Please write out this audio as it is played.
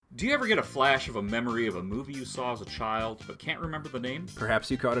Do you ever get a flash of a memory of a movie you saw as a child, but can't remember the name? Perhaps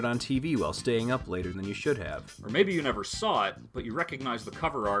you caught it on TV while staying up later than you should have. Or maybe you never saw it, but you recognize the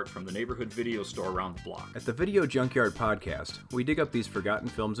cover art from the neighborhood video store around the block. At the Video Junkyard Podcast, we dig up these forgotten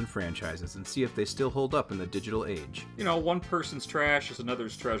films and franchises and see if they still hold up in the digital age. You know, one person's trash is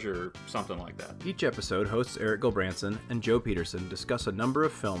another's treasure, something like that. Each episode, hosts Eric Gilbranson and Joe Peterson discuss a number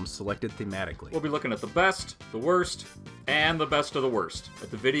of films selected thematically. We'll be looking at the best, the worst, and the best of the worst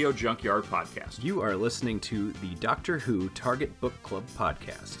at the Video Junkyard Podcast. You are listening to the Doctor Who Target Book Club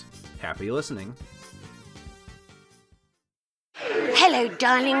Podcast. Happy listening. Hello,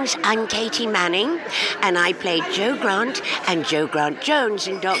 darlings. I'm Katie Manning, and I played Jo Grant and Jo Grant Jones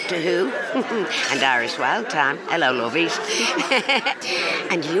in Doctor Who. And Iris Wildtime. Hello, lovies.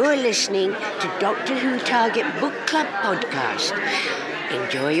 And you're listening to Doctor Who Target Book Club Podcast.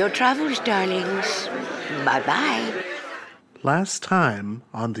 Enjoy your travels, darlings. Bye-bye. Last time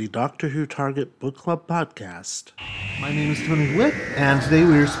on the Doctor Who Target Book Club Podcast. My name is Tony Witt, and today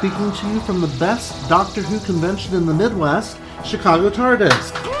we are speaking to you from the best Doctor Who convention in the Midwest, Chicago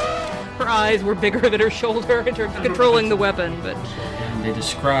TARDIS. Her eyes were bigger than her shoulder in terms of controlling the weapon, but... And they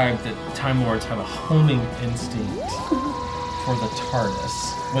described that Time Lords have a homing instinct for the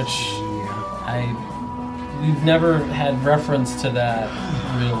TARDIS, which we've never had reference to that,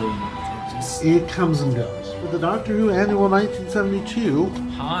 really. It comes and goes. For the Doctor Who Annual 1972...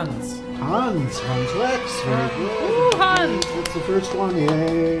 Hans Rex. Very good. Ooh, Hans! That's the first one,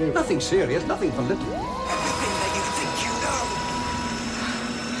 yay. Nothing serious, nothing for little. Everything that you think you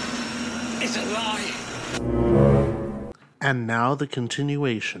know is a lie. And now the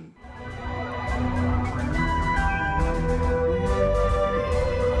continuation.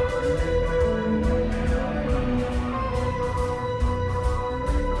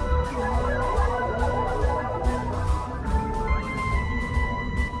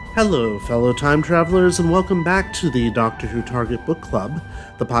 Hello, fellow time travelers, and welcome back to the Doctor Who Target Book Club,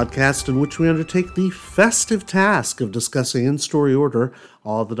 the podcast in which we undertake the festive task of discussing in story order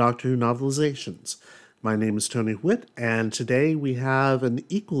all the Doctor Who novelizations. My name is Tony Witt, and today we have an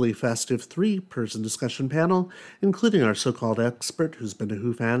equally festive three-person discussion panel, including our so-called expert who's been a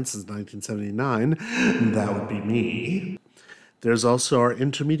Who fan since 1979. That would be me. There's also our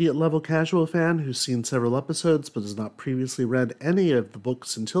intermediate-level casual fan who's seen several episodes but has not previously read any of the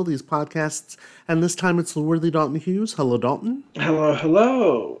books until these podcasts, and this time it's the worthy Dalton Hughes. Hello, Dalton. Hello,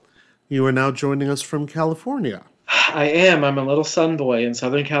 hello. You are now joining us from California. I am. I'm a little sun boy in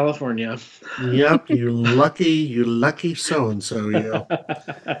Southern California. Yep, you lucky so-and-so, you.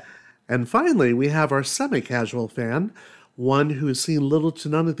 And finally, we have our semi-casual fan, one who has seen little to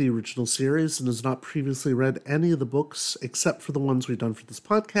none of the original series and has not previously read any of the books except for the ones we've done for this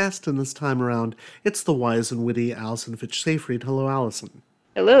podcast, and this time around, it's the wise and witty Alison Fitch-Seyfried. Hello, Alison.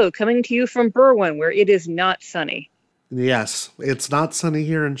 Hello, coming to you from Berwyn, where it is not sunny. Yes, it's not sunny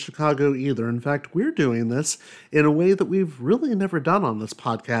here in Chicago either. In fact, we're doing this in a way that we've really never done on this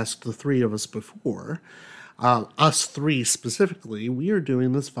podcast, the three of us before. Us three specifically, we are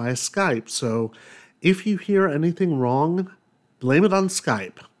doing this via Skype, so if you hear anything wrong, blame it on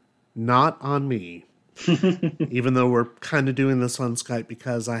Skype, not on me. Even though we're kind of doing this on Skype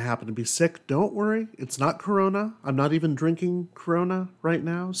because I happen to be sick, don't worry, it's not Corona. I'm not even drinking Corona right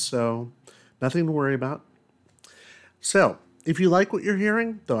now, so nothing to worry about. So, if you like what you're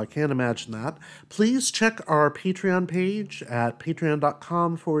hearing, though I can't imagine that, please check our Patreon page at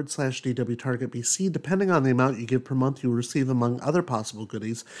patreon.com/DWTargetBC. Depending on the amount you give per month, you'll receive, among other possible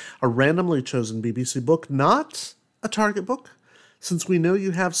goodies, a randomly chosen BBC book, not a Target book. Since we know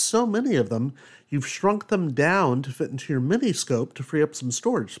you have so many of them, you've shrunk them down to fit into your mini-scope to free up some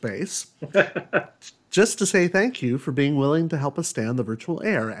storage space. Just to say thank you for being willing to help us stay on the virtual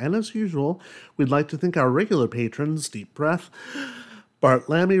air. And as usual, we'd like to thank our regular patrons, Deep Breath, Bart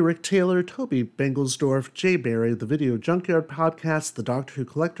Lammy, Rick Taylor, Toby Bengelsdorf, Jay Barry, the Video Junkyard Podcast, the Doctor Who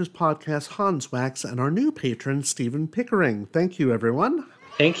Collectors Podcast, Hans Wax, and our new patron, Stephen Pickering. Thank you, everyone.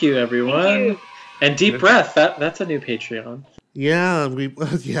 Thank you, everyone. Thank you. And Deep Breath, that's a new Patreon. Yeah, Deep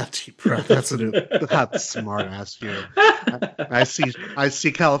Breath. That's smart ass you. I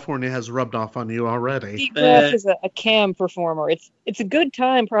see California has rubbed off on you already. Deep Breath is a cam performer. It's a good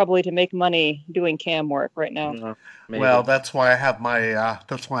time probably to make money doing cam work right now. Well, that's why I have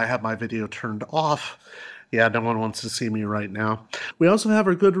my video turned off. Yeah, no one wants to see me right now. We also have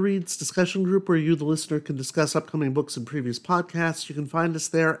our Goodreads discussion group where you, the listener, can discuss upcoming books and previous podcasts. You can find us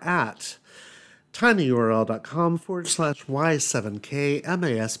there at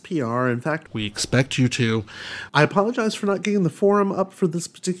tinyurl.com/y7kmaspr. In fact, we expect you to. I apologize for not getting the forum up for this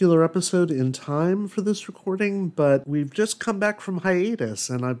particular episode in time for this recording, but we've just come back from hiatus,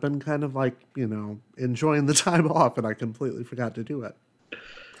 and I've been kind of like, enjoying the time off, and I completely forgot to do it.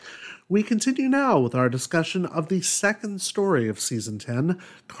 We continue now with our discussion of the second story of Season 10,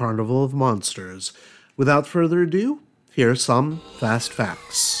 Carnival of Monsters. Without further ado, here are some fast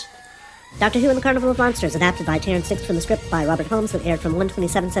facts. Doctor Who and the Carnival of Monsters, adapted by Terence Dix from the script by Robert Holmes, that aired from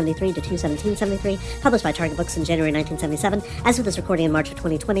 1/27/73 to 2/17/73, published by Target Books in January 1977. As of this recording in March of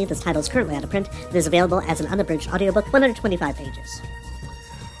 2020, this title is currently out of print. It is available as an unabridged audiobook, 125 pages.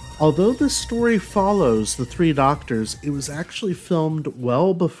 Although this story follows the three doctors, it was actually filmed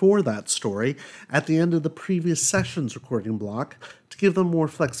well before that story at the end of the previous session's recording block to give them more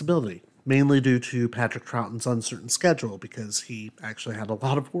flexibility. Mainly due to Patrick Troughton's uncertain schedule, because he actually had a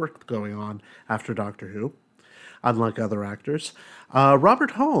lot of work going on after Doctor Who, unlike other actors.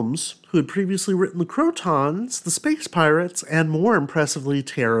 Robert Holmes, who had previously written The Crotons, The Space Pirates, and more impressively,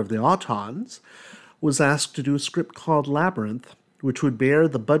 Terror of the Autons, was asked to do a script called Labyrinth, which would bear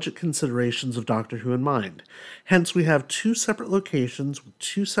the budget considerations of Doctor Who in mind. Hence, we have two separate locations with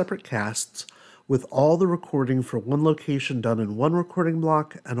two separate casts, with all the recording for one location done in one recording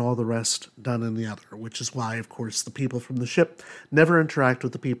block and all the rest done in the other, which is why, of course, the people from the ship never interact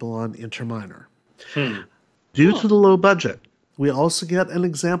with the people on Interminor. Due to the low budget, we also get an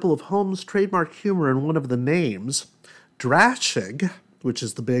example of Holmes' trademark humor in one of the names. Drashig, which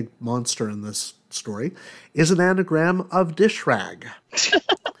is the big monster in this story, is an anagram of dish rag.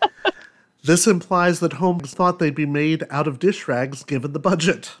 This implies that Holmes thought they'd be made out of dish rags given the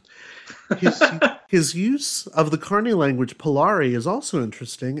budget. His use of the Carney language Polari is also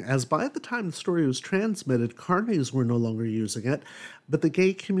interesting, as by the time the story was transmitted, Carneys were no longer using it, but the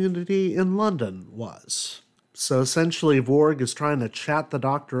gay community in London was. So essentially, Vorg is trying to chat the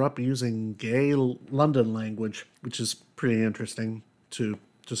Doctor up using gay London language, which is pretty interesting to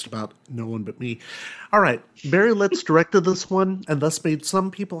just about no one but me. All right, Barry Letts directed this one, and thus made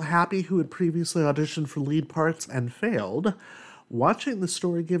some people happy who had previously auditioned for lead parts and failed. Watching the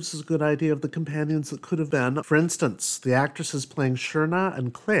story gives us a good idea of the companions that could have been. For instance, the actresses playing Shirna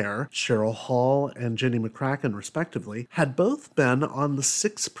and Claire, Cheryl Hall and Jenny McCracken respectively, had both been on the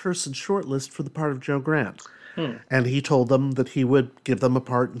 6-person shortlist for the part of Joe Grant. And he told them that he would give them a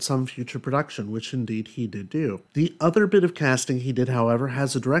part in some future production, which indeed he did do. The other bit of casting he did, however,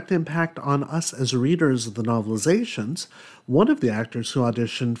 has a direct impact on us as readers of the novelizations. One of the actors who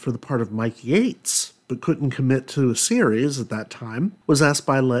auditioned for the part of Mike Yates, but couldn't commit to a series at that time, was asked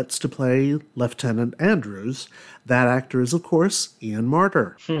by Letts to play Lieutenant Andrews. That actor is, of course, Ian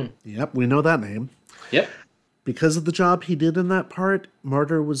Marter. Yep, we know that name. Yep. Because of the job he did in that part,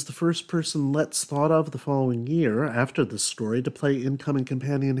 Marter was the first person Letts thought of the following year after this story to play incoming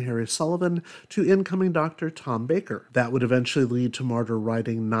companion Harry Sullivan to incoming Doctor Tom Baker. That would eventually lead to Marter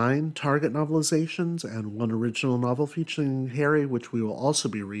writing 9 Target novelizations and 1 original novel featuring Harry, which we will also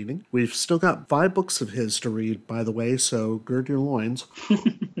be reading. We've still got 5 books of his to read, by the way, so gird your loins.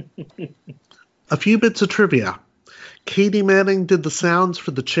 A few bits of trivia. Katie Manning did the sounds for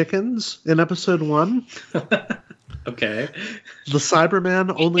the chickens in episode 1. Okay. The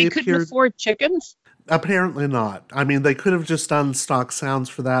Cyberman only They couldn't appeared... afford chickens? Apparently not. I mean, they could have just done stock sounds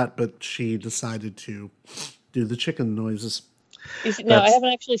for that, but she decided to do the chicken noises. I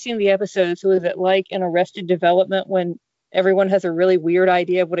haven't actually seen the episode, so is it like in Arrested Development when everyone has a really weird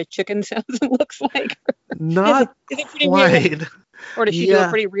idea of what a chicken sounds and looks like? Not is it pretty quite. realistic? Or does she do a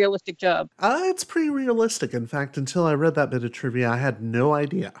pretty realistic job? It's pretty realistic. In fact, until I read that bit of trivia, I had no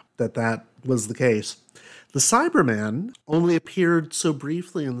idea that that was the case. The Cyberman only appeared so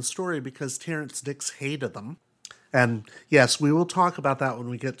briefly in the story because Terence Dix hated them. And yes, we will talk about that when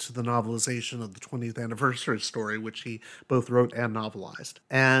we get to the novelization of the 20th anniversary story, which he both wrote and novelized.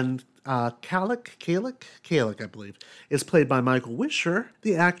 And Kalik, I believe, is played by Michael Wisher,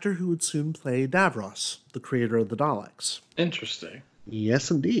 the actor who would soon play Davros, the creator of the Daleks. Interesting. Yes,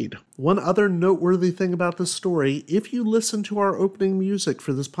 indeed. One other noteworthy thing about this story, if you listen to our opening music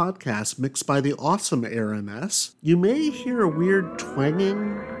for this podcast mixed by the awesome Aaron S., you may hear a weird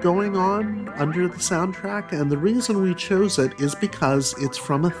twanging going on under the soundtrack, and the reason we chose it is because it's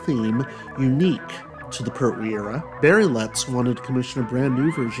from a theme unique to the Pertwee era. Barry Letts wanted to commission a brand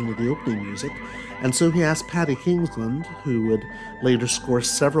new version of the opening music, and so he asked Paddy Kingsland, who would later score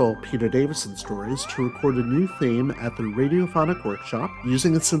several Peter Davison stories, to record a new theme at the Radiophonic Workshop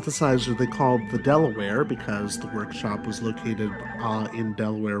using a synthesizer they called the Delaware because the workshop was located in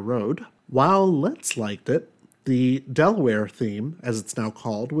Delaware Road. While Letts liked it, The Delaware theme, as it's now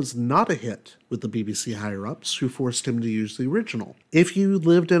called, was not a hit with the BBC higher-ups, who forced him to use the original. If you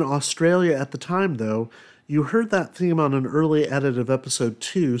lived in Australia at the time, though, you heard that theme on an early edit of episode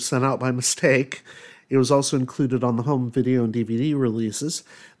 2 sent out by mistake. It was also included on the home video and DVD releases.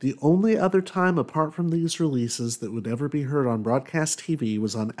 The only other time apart from these releases that would ever be heard on broadcast TV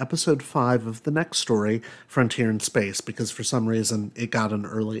was on episode 5 of the next story, Frontier in Space, because for some reason it got an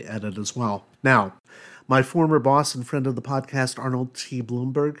early edit as well. Now, my former boss and friend of the podcast, Arnold T.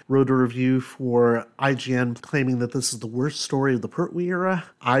 Bloomberg, wrote a review for IGN claiming that this is the worst story of the Pertwee era.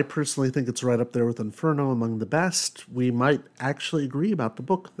 I personally think it's right up there with Inferno among the best. We might actually agree about the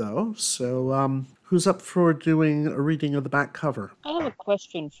book, though. So, who's up for doing a reading of the back cover? I have a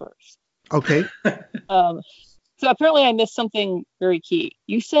question first. Okay. So apparently I missed something very key.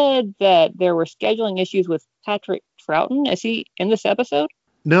 You said that there were scheduling issues with Patrick Troughton. Is he in this episode?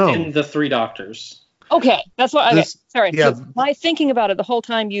 No. In the Three Doctors. Okay, that's what. Okay, sorry. Yeah. So my thinking about it the whole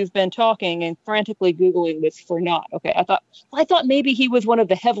time you've been talking and frantically Googling was for not. Okay, I thought maybe he was one of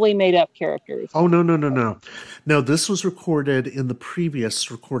the heavily made up characters. Oh, no. No, this was recorded in the previous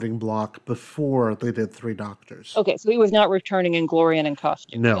recording block before they did Three Doctors. Okay, so he was not returning in glory and in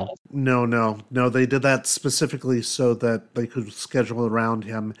costume. No. They did that specifically so that they could schedule around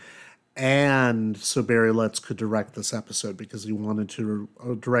him. And so Barry Letts could direct this episode because he wanted to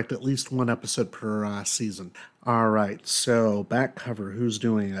direct at least one episode per season. All right, so back cover, who's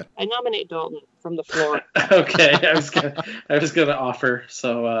doing it? I nominate Dalton from the floor. Okay, I was gonna offer,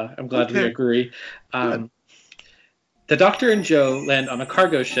 so I'm glad we agree. The Doctor and Jo land on a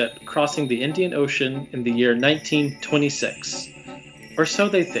cargo ship crossing the Indian Ocean in the year 1926, or so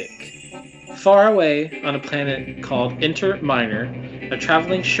they think. Far away on a planet called Inter Minor, a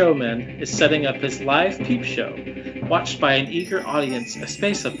traveling showman is setting up his live peep show, watched by an eager audience of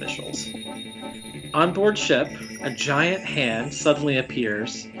space officials. On board ship, a giant hand suddenly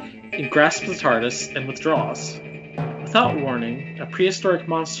appears, and grasps the TARDIS and withdraws. Without warning, a prehistoric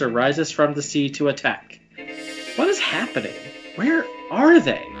monster rises from the sea to attack. What is happening? Where are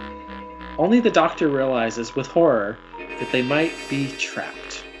they? Only the Doctor realizes with horror that they might be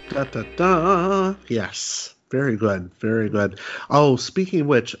trapped. Yes. Very good. Very good. Oh, speaking of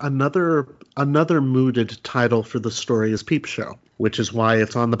which, another mooted title for the story is Peep Show, which is why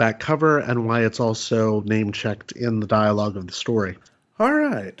it's on the back cover and why it's also name-checked in the dialogue of the story. All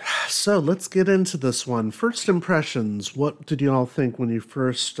right, so let's get into this one. First impressions, what did you all think when you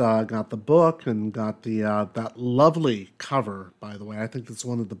first got the book and got the that lovely cover, by the way? I think it's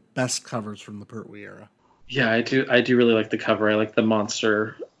one of the best covers from the Pertwee era. Yeah, I do really like the cover. I like the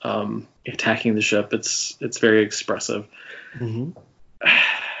monster attacking the ship. It's very expressive. Mm-hmm.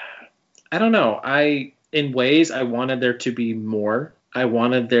 I don't know. In ways I wanted there to be more. I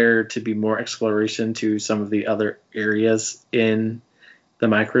wanted there to be more exploration to some of the other areas in the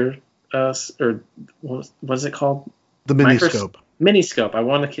micro, or what is it called? The miniscope. Miniscope. I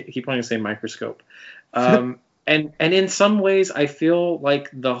want to keep wanting to say microscope. And in some ways, I feel like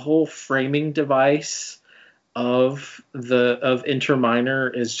the whole framing device of Inter Minor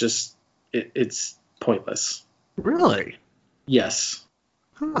is just it's pointless. Really? Yes.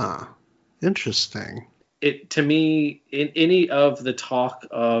 Huh. Interesting. To me, in any of the talk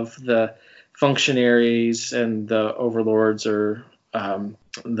of the functionaries and the overlords or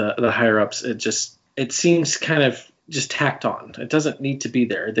the higher ups, it seems kind of just tacked on. It doesn't need to be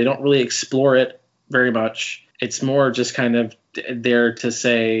there. They don't really explore it very much. It's more just kind of there to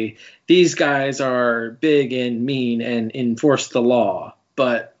say these guys are big and mean and enforce the law.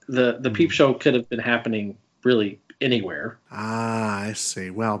 But the peep show could have been happening really anywhere. Ah, I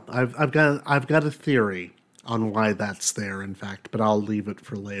see. Well, I've got a theory on why that's there, in fact, but I'll leave it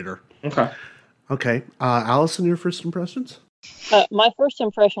for later. Okay. Allison, your first impressions? My first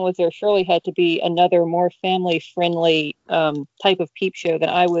impression was there surely had to be another more family-friendly type of peep show than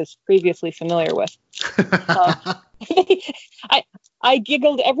I was previously familiar with. I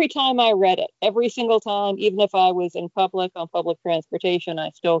giggled every time I read it. Every single time, even if I was in public, on public transportation,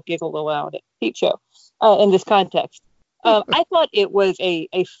 I still giggled aloud at peep show in this context. I thought it was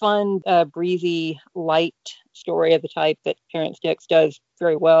a fun, breezy, light story of the type that Terrence Dicks does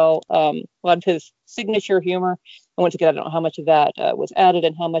very well. A lot of his signature humor. And once again, I don't know how much of that was added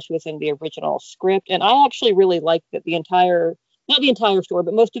and how much was in the original script. And I actually really liked that not the entire story,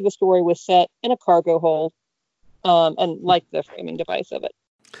 but most of the story was set in a cargo hold, and liked the framing device of it.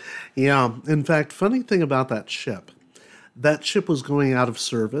 Yeah. In fact, funny thing about that ship was going out of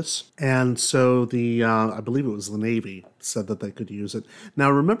service, and so I believe it was the Navy, said that they could use it.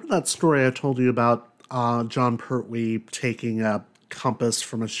 Now, remember that story I told you about John Pertwee taking a compass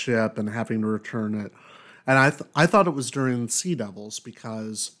from a ship and having to return it? And I thought it was during Sea Devils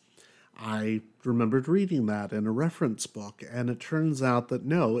because I remembered reading that in a reference book, and it turns out that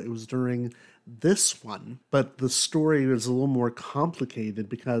no, it was during this one. But the story is a little more complicated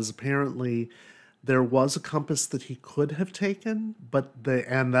because apparently there was a compass that he could have taken,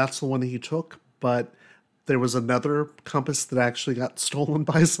 and that's the one he took, but there was another compass that actually got stolen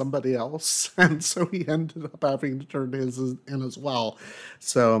by somebody else, and so he ended up having to turn his in as well.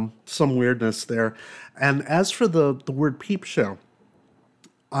 So some weirdness there. And as for the word peep show,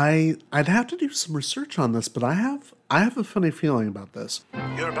 I'd have to do some research on this, but I have a funny feeling about this.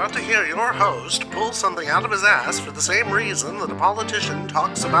 You're about to hear your host pull something out of his ass for the same reason that a politician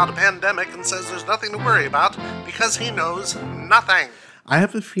talks about a pandemic and says there's nothing to worry about, because he knows nothing. I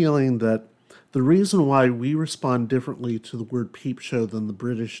have a feeling that the reason why we respond differently to the word peep show than the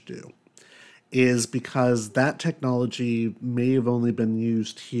British do is because that technology may have only been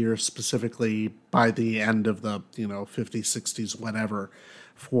used here specifically by the end of the 50s, 60s, whatever,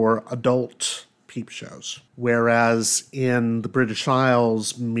 for adult peep shows. Whereas in the British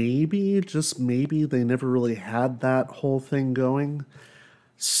Isles, just maybe, they never really had that whole thing going.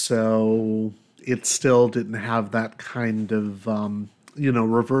 So it still didn't have that kind of,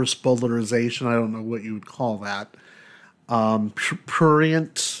 reverse polarization. I don't know what you would call that.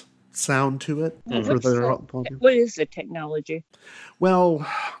 Prurient sound to it. What is the technology? Well,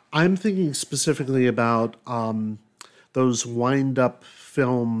 I'm thinking specifically about those wind-up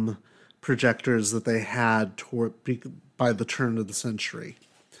film projectors that they had by the turn of the century.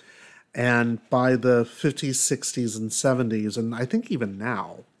 And by the 50s, 60s, and 70s, and I think even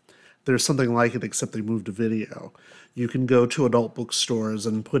now, there's something like it except they moved to video. You can go to adult bookstores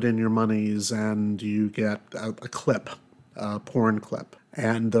and put in your monies and you get a clip, a porn clip.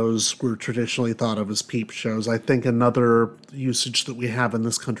 And those were traditionally thought of as peep shows. I think another usage that we have in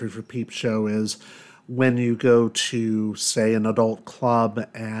this country for peep show is when you go to, say, an adult club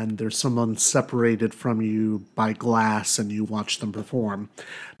and there's someone separated from you by glass and you watch them perform.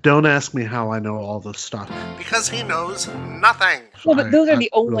 Don't ask me how I know all this stuff. Because he knows nothing. Well, but those are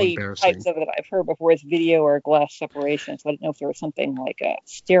the only types of it I've heard before is video or glass separation. So I don't know if there was something like a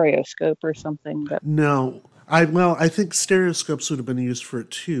stereoscope or something. But no. I think stereoscopes would have been used for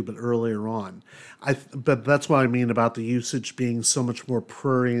it too, but earlier on. But that's what I mean about the usage being so much more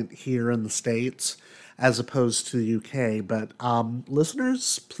prurient here in the States as opposed to the UK. But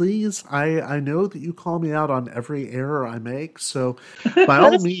listeners, please, I know that you call me out on every error I make, so by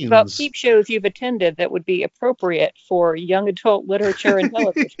all means. About peep shows you've attended that would be appropriate for young adult literature and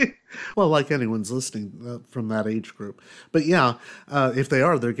television. Well, like anyone's listening from that age group. But yeah, if they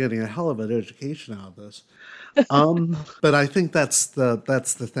are, they're getting a hell of an education out of this. But I think that's the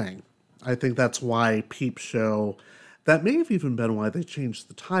thing. I think that's why peep show. That may have even been why they changed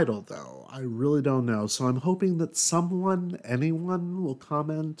the title, though. I really don't know. So I'm hoping that anyone will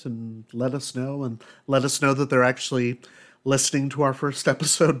comment and let us know that they're actually listening to our first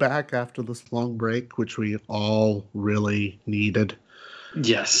episode back after this long break, which we all really needed.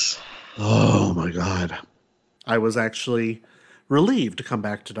 Yes. Oh my God. I was actually relieved to come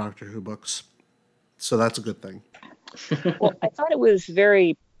back to Doctor Who books. So that's a good thing. Well, I thought it was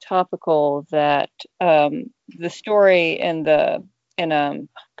very topical that the story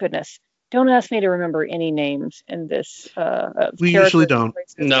goodness, don't ask me to remember any names in this. We usually don't.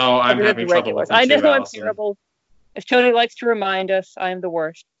 No, I'm having trouble with it. I know I'm terrible. As Tony likes to remind us, I am the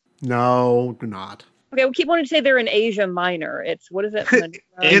worst. No, do not. Okay, we keep wanting to say they're in Asia Minor. It's, what is it?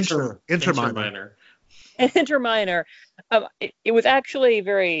 Inter minor. Inter minor. It was actually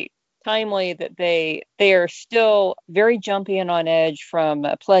very timely that they are still very jumpy and on edge from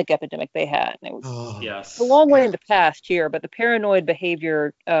a plague epidemic they had. And it was a long way in the past here, but the paranoid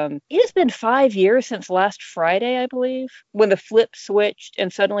behavior, it has been 5 years since last Friday, I believe, when the flip switched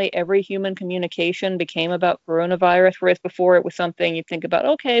and suddenly every human communication became about coronavirus, whereas before it was something you'd think about,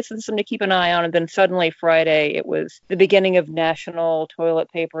 okay, so this is something to keep an eye on, and then suddenly Friday, it was the beginning of National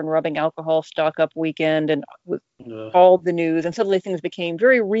Toilet Paper and Rubbing Alcohol Stock Up Weekend, and with all the news, and suddenly things became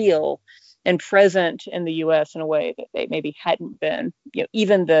very real and present in the U.S. in a way that they maybe hadn't been,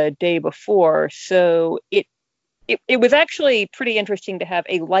 even the day before. So it was actually pretty interesting to have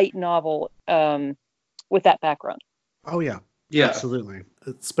a light novel with that background. Oh yeah, absolutely.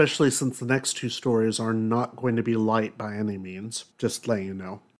 Especially since the next two stories are not going to be light by any means. Just letting you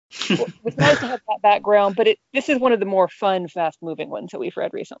know. Well, it was nice to have that background, but this is one of the more fun, fast-moving ones that we've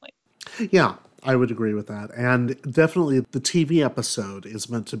read recently. Yeah, I would agree with that. And definitely the TV episode is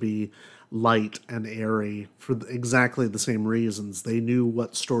meant to be light and airy for exactly the same reasons. They knew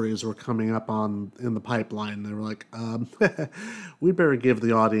what stories were coming up on in the pipeline. They were like, we better give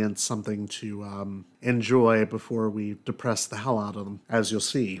the audience something to enjoy before we depress the hell out of them, as you'll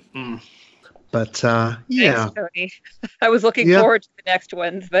see. But yeah. Thanks, Tony. I was looking forward to the next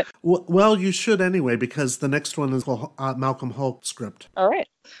ones, but well, you should anyway, because the next one is Malcolm Hulk script. All right.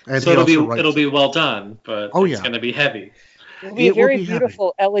 And so it'll be well done, but it's going to be heavy. It'll be a very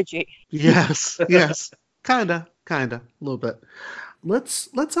beautiful elegy. Yes, kinda, a little bit. Let's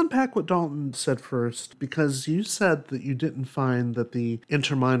unpack what Dalton said first, because you said that you didn't find that the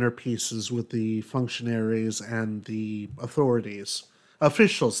interminor pieces with the functionaries and the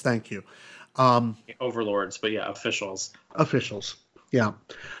officials, thank you. Overlords, but yeah, officials. Yeah,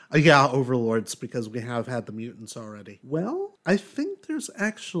 overlords, because we have had the mutants already. Well, I think there's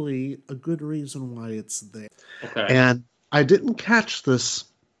actually a good reason why it's there. Okay. And I didn't catch this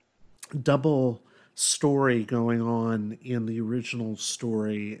double story going on in the original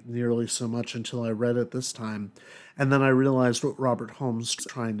story nearly so much until I read it this time. And then I realized what Robert Holmes is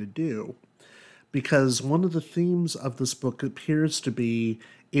trying to do. Because one of the themes of this book appears to be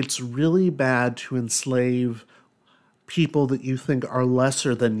it's really bad to enslave people that you think are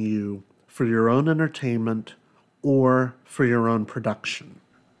lesser than you for your own entertainment or for your own production.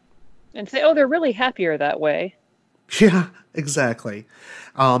 And say, they're really happier that way. Yeah, exactly.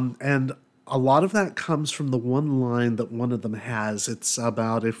 And a lot of that comes from the one line that one of them has. It's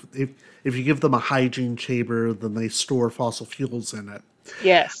about if you give them a hygiene chamber, then they store fossil fuels in it.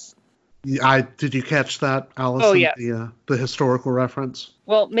 Yes. Did you catch that, Allison? Oh, yeah. The historical reference?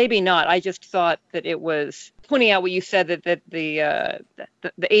 Well, maybe not. I just thought that it was pointing out what you said, that the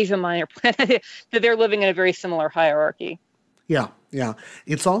Asia Minor planet, that they're living in a very similar hierarchy. Yeah.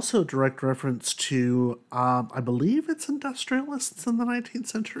 It's also a direct reference to, I believe it's industrialists in the 19th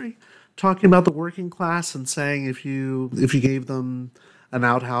century, talking about the working class and saying if you gave them an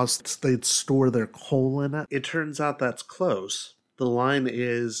outhouse, they'd store their coal in it. It turns out that's close. The line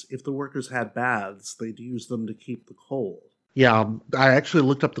is, if the workers had baths, they'd use them to keep the coal. Yeah, I actually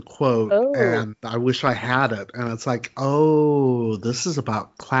looked up the quote, and I wish I had it. And it's like, this is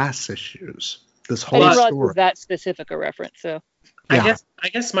about class issues. This whole story. I story. didn't realize that specific a reference, so... Yeah. I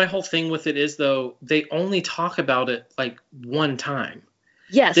guess my whole thing with it is, though, they only talk about it like one time.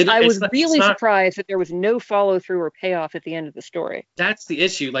 Yes, I was really surprised that there was no follow-through or payoff at the end of the story. That's the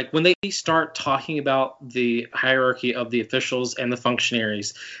issue. Like, when they start talking about the hierarchy of the officials and the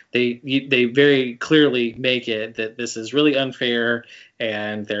functionaries, they very clearly make it that this is really unfair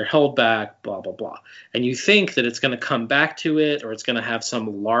and they're held back, blah, blah, blah. And you think that it's going to come back to it, or it's going to have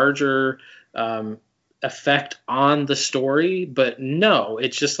some larger effect on the story, but no,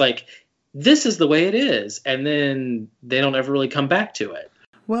 it's just like, this is the way it is, and then they don't ever really come back to it.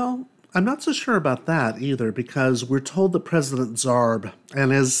 Well, I'm not so sure about that either, because we're told that President Zarb,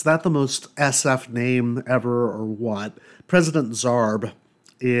 and is that the most SF name ever or what? President Zarb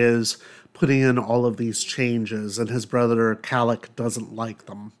is putting in all of these changes, and his brother Kalik doesn't like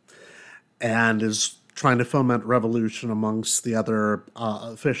them, and is trying to foment revolution amongst the other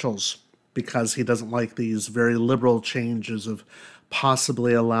officials, because he doesn't like these very liberal changes of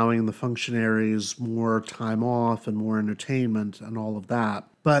possibly allowing the functionaries more time off and more entertainment and all of that.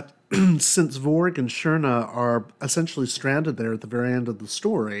 But since Vorg and Shurna are essentially stranded there at the very end of the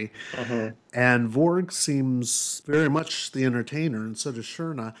story, and Vorg seems very much the entertainer, and so does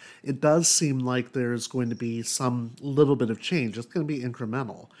Shurna, it does seem like there's going to be some little bit of change. It's going to be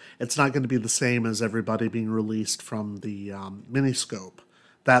incremental. It's not going to be the same as everybody being released from the miniscope,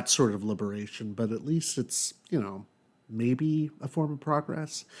 that sort of liberation, but at least it's, maybe a form of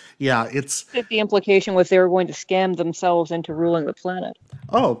progress. Yeah, it's... The implication was they were going to scam themselves into ruling the planet.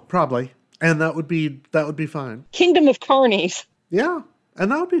 Oh, probably. And that would be fine. Kingdom of Carnies. Yeah,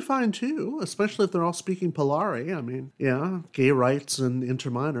 and that would be fine too, especially if they're all speaking Polari. I mean, yeah, gay rights in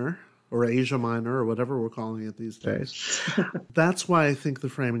Interminor, or Asia Minor, or whatever we're calling it these days. That's why I think the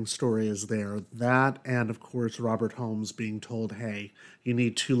framing story is there. That, and of course, Robert Holmes being told, hey, you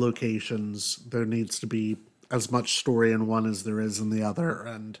need 2 locations. There needs to be as much story in one as there is in the other.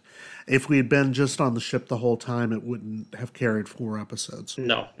 And if we had been just on the ship the whole time, it wouldn't have carried 4 episodes.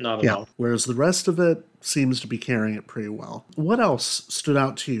 No, not at all. Whereas the rest of it seems to be carrying it pretty well. What else stood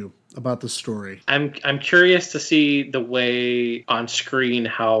out to you about the story? I'm curious to see the way on screen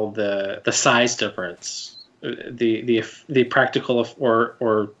how the size difference, the practical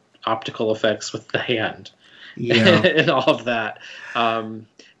or optical effects with the hand, and all of that.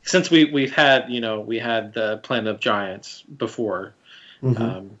 Since we've had, we had the Planet of Giants before,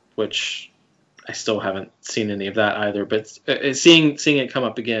 which I still haven't seen any of that either. But seeing it come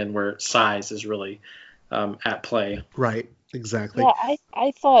up again, where size is really at play. Right. Exactly. Yeah,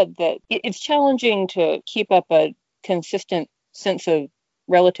 I thought that it's challenging to keep up a consistent sense of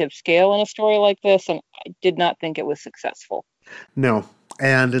relative scale in a story like this, and I did not think it was successful. No,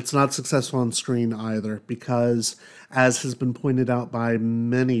 and it's not successful on screen either, because, as has been pointed out by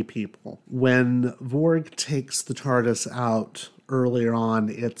many people, when Vorg takes the TARDIS out earlier on,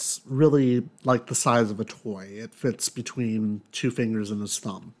 it's really like the size of a toy. It fits between 2 fingers and his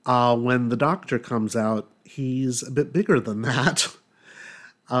thumb. When the Doctor comes out, he's a bit bigger than that.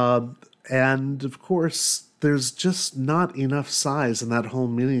 And, of course, there's just not enough size in that whole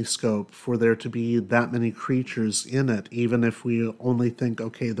miniscope for there to be that many creatures in it, even if we only think,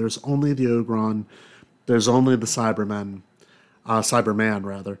 okay, there's only the Ogron, there's only the Cyberman,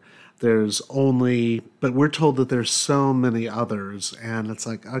 there's only, but we're told that there's so many others, and it's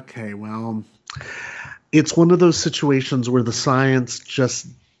like, okay, well, it's one of those situations where the science just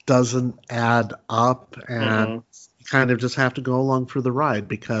doesn't add up, and you kind of just have to go along for the ride,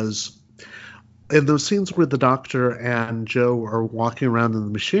 because in those scenes where the Doctor and Jo are walking around in the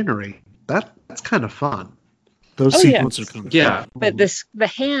machinery, that's kind of fun. Those sequences are kind of fun. But the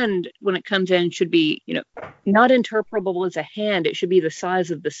hand, when it comes in, should be, not interpretable as a hand. It should be the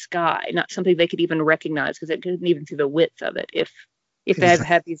size of the sky, not something they could even recognize, because it couldn't even see the width of it if they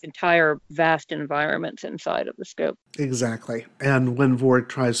had these entire vast environments inside of the scope. Exactly. And when Vorg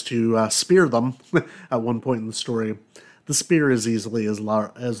tries to spear them at one point in the story, the spear is easily as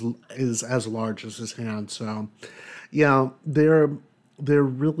large as his hand. So, yeah, they're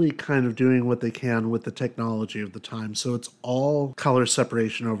really kind of doing what they can with the technology of the time. So it's all color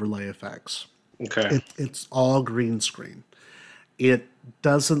separation overlay effects. Okay. It's all green screen. It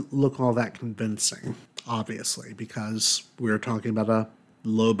doesn't look all that convincing, obviously, because we're talking about a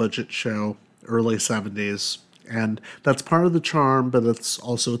low-budget show, early 70s, and that's part of the charm, but it's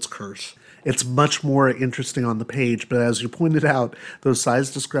also its curse. It's much more interesting on the page, but as you pointed out, those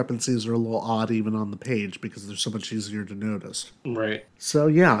size discrepancies are a little odd even on the page because they're so much easier to notice. Right. So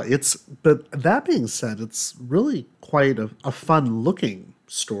yeah, but that being said, it's really quite a fun-looking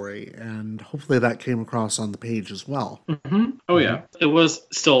story, and hopefully that came across on the page as well. Mm-hmm. Oh yeah, it was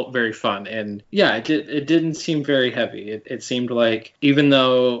still very fun, and yeah, it didn't seem very heavy. It seemed like, even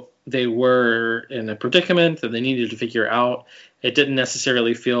though they were in a predicament that they needed to figure out, it didn't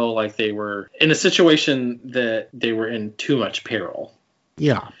necessarily feel like they were in a situation that they were in too much peril.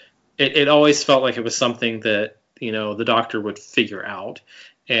 Yeah. It always felt like it was something that, the Doctor would figure out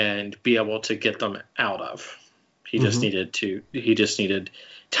and be able to get them out of. He just needed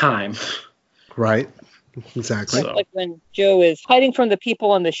time. Right. Exactly. Like when Jo is hiding from the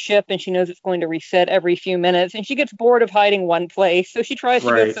people on the ship and she knows it's going to reset every few minutes, and she gets bored of hiding one place, so she tries to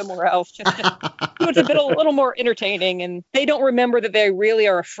go somewhere else. Just so it's a little more entertaining, and they don't remember that they really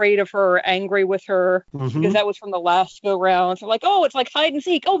are afraid of her or angry with her, because that was from the last go round. So like, oh, it's like hide and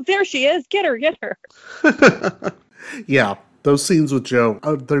seek. Oh, there she is. Get her. Yeah. Those scenes with Jo,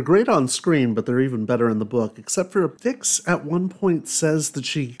 they're great on screen, but they're even better in the book, except for Vix at one point says that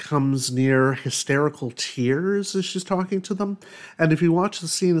she comes near hysterical tears as she's talking to them. And if you watch the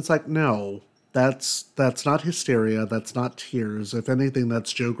scene, it's like, no, that's not hysteria, that's not tears. If anything,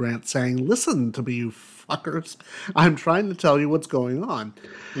 that's Jo Grant saying, listen to me, you fuckers. I'm trying to tell you what's going on.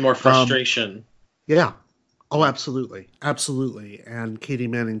 More frustration. Yeah. Oh, absolutely. Absolutely. And Katie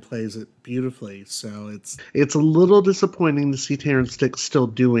Manning plays it beautifully. So it's a little disappointing to see Terrence Dicks still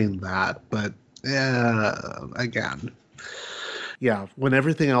doing that. But again, yeah, when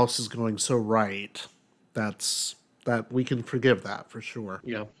everything else is going so right, that we can forgive that for sure.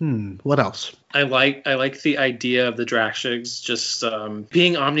 Yeah. What else? I like the idea of the Drakshigs just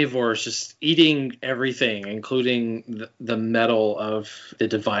being omnivores, just eating everything, including the metal of the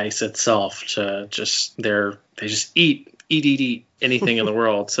device itself. They just eat anything in the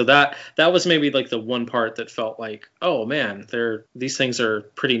world. So that was maybe like the one part that felt like, oh man, these things are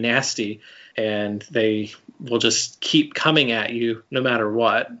pretty nasty, and they will just keep coming at you no matter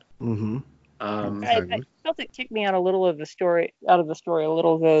what. Mm-hmm. I felt it kicked me out of the story a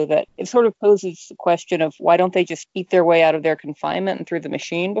little, though, that it sort of poses the question of why don't they just eat their way out of their confinement and through the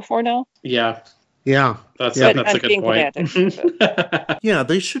machine before now? Yeah. Yeah. That's a good point. Yeah,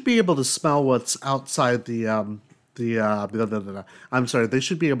 they should be able to smell what's outside I'm sorry, they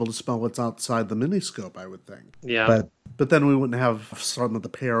should be able to smell what's outside the miniscope, I would think. Yeah. But then we wouldn't have some of the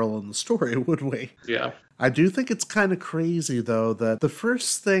peril in the story, would we? Yeah. I do think it's kind of crazy, though, that the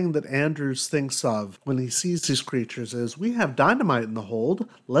first thing that Andrews thinks of when he sees these creatures is, we have dynamite in the hold,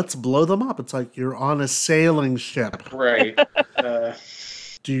 let's blow them up. It's like you're on a sailing ship. Right.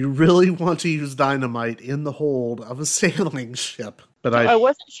 Do you really want to use dynamite in the hold of a sailing ship? But I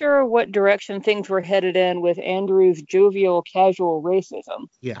wasn't sure what direction things were headed in with Andrew's jovial, casual racism.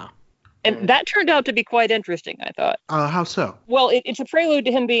 Yeah. And that turned out to be quite interesting, I thought. How so? Well, it's a prelude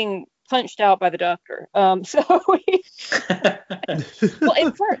to him being punched out by the doctor.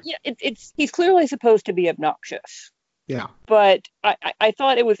 He's clearly supposed to be obnoxious. Yeah. But I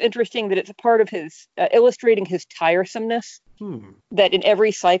thought it was interesting that it's a part of his illustrating his tiresomeness. That in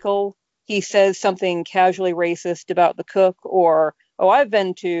every cycle he says something casually racist about the cook, or I've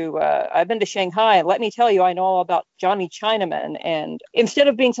been to Shanghai, and let me tell you, I know all about Johnny Chinaman. And instead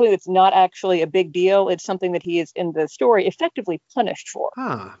of being something that's not actually a big deal, it's something that he is in the story effectively punished for.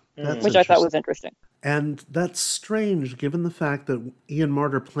 Which I thought was interesting. And that's strange, given the fact that Ian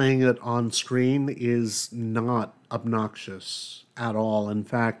Marter playing it on screen is not obnoxious at all. In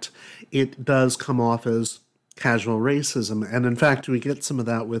fact, it does come off as casual racism. And in fact, we get some of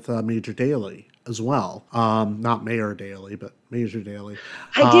that with Major Daley as well. Not Mayor Daley, but Major Daley.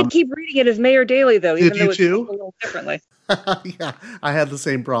 I did keep reading it as Mayor Daley, though, even though it's a little differently. Yeah, I had the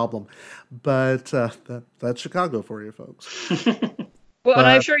same problem. But that's Chicago for you, folks. Well, and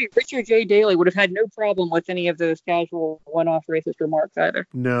I assure you, Richard J. Daley would have had no problem with any of those casual one-off racist remarks either.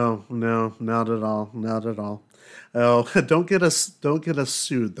 No, not at all. Not at all. Oh, don't get us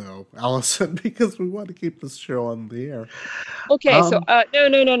sued though, Allison, because we want to keep this show on the air. Okay, so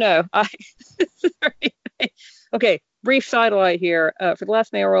no. Sorry. Okay, brief sidelight here. For the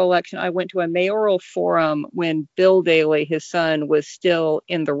last mayoral election, I went to a mayoral forum when Bill Daley, his son, was still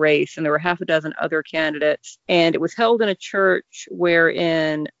in the race, and there were half a dozen other candidates. And it was held in a church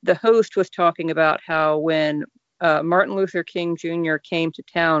wherein the host was talking about how when Martin Luther King Jr. came to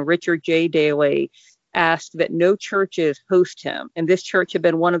town, Richard J. Daley asked that no churches host him. And this church had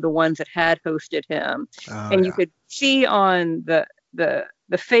been one of the ones that had hosted him. You could see on the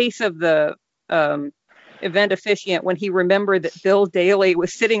face of the event officiant when he remembered that Bill Daley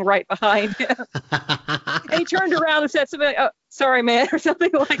was sitting right behind him. And he turned around and said something, "Oh, sorry, man," or something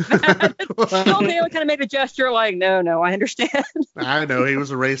like that. Bill Daley kind of made a gesture like, no, I understand. I know, he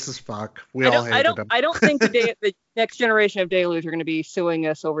was a racist fuck. We all hated him. I don't think the next generation of Daleys are going to be suing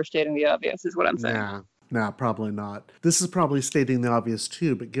us overstating the obvious, is what I'm saying. No, probably not. This is probably stating the obvious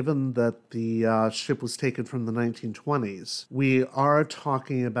too, but given that the ship was taken from the 1920s, we are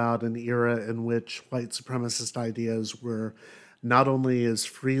talking about an era in which white supremacist ideas were not only as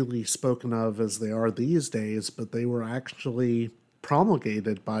freely spoken of as they are these days, but they were actually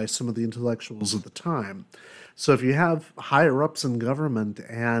promulgated by some of the intellectuals of the time. So if you have higher ups in government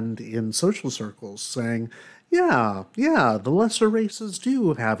and in social circles saying, yeah, the lesser races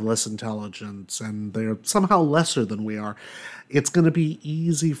do have less intelligence and they're somehow lesser than we are, it's going to be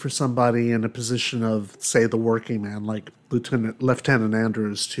easy for somebody in a position of, say, the working man, like Lieutenant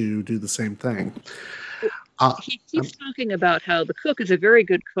Andrews, to do the same thing. He keeps talking about how the cook is a very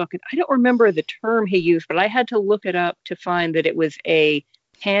good cook. And I don't remember the term he used, but I had to look it up to find that it was a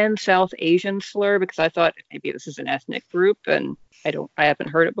pan-South Asian slur, because I thought maybe this is an ethnic group, and I haven't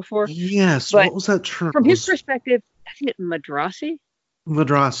heard it before. Yes, but what was that term? From his perspective, I think it's Madrasi.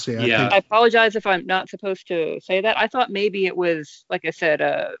 Madrasi, I apologize if I'm not supposed to say that. I thought maybe it was, like I said,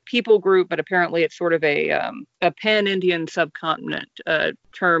 a people group, but apparently it's sort of a pan-Indian subcontinent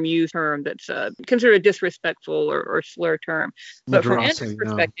term that's considered a disrespectful or slur term. But from Andrew's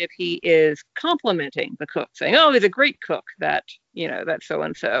perspective, he is complimenting the cook, saying, "Oh, he's a great cook, that's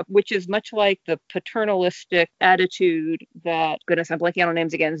so-and-so," which is much like the paternalistic attitude that, goodness, I'm blanking on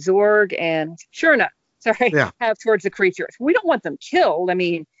names again, Zorg and Shurna have towards the creatures. We don't want them killed. I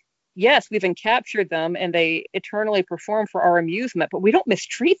mean, yes, we've captured them and they eternally perform for our amusement, but we don't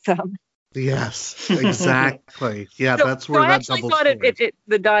mistreat them. Yes, exactly. Yeah, so, that's where that double. I actually thought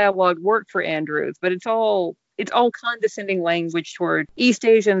the dialogue worked for Andrews, but it's all condescending language toward East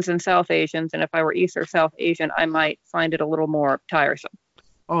Asians and South Asians, and if I were East or South Asian, I might find it a little more tiresome.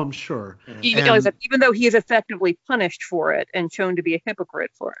 Oh, I'm sure. Even though he is effectively punished for it and shown to be a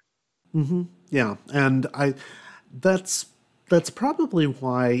hypocrite for it. Mm-hmm. Yeah, and that's probably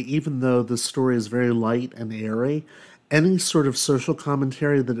why, even though the story is very light and airy, any sort of social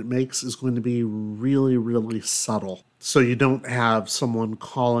commentary that it makes is going to be really, really subtle. So you don't have someone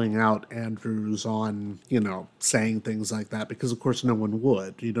calling out Andrews on, saying things like that, because of course no one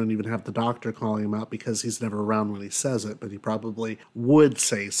would. You don't even have the doctor calling him out because he's never around when he says it, but he probably would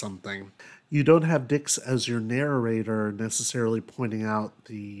say something. You don't have Dix as your narrator necessarily pointing out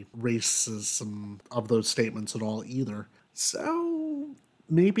the racism of those statements at all either. So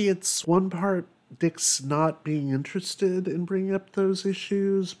maybe it's one part Dix not being interested in bringing up those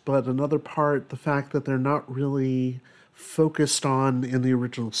issues, but another part the fact that they're not really focused on in the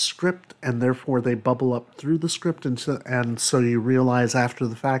original script, and therefore they bubble up through the script, and so you realize after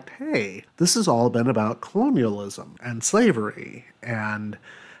the fact, hey, this has all been about colonialism and slavery and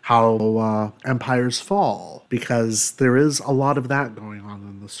how empires fall, because there is a lot of that going on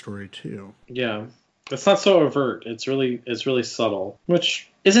in the story too. Yeah, it's not so overt. It's really subtle, which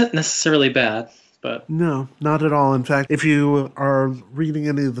isn't necessarily bad. But no, not at all. In fact, if you are reading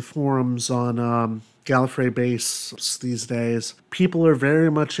any of the forums on Gallifrey base these days, people are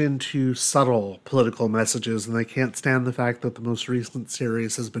very much into subtle political messages, and they can't stand the fact that the most recent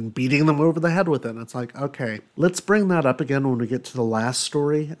series has been beating them over the head with it. And it's like, okay, let's bring that up again when we get to the last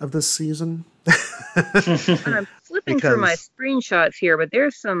story of this season. I'm flipping through my screenshots here, but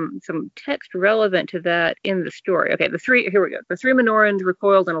there's some text relevant to that in the story. Okay, here we go. The three Minorans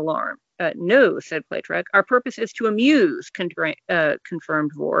recoiled in alarm. No, said Playtrek. Our purpose is to amuse,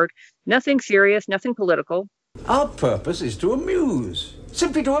 confirmed Vorg. Nothing serious, nothing political. Our purpose is to amuse.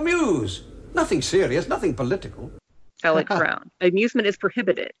 Simply to amuse. Nothing serious, nothing political. Alec frowned. Amusement is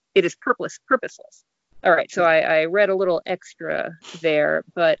prohibited. It is purposeless. All right, so I read a little extra there,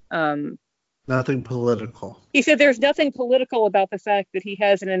 but... Nothing political. He said there's nothing political about the fact that he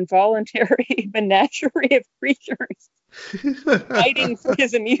has an involuntary menagerie of creatures fighting for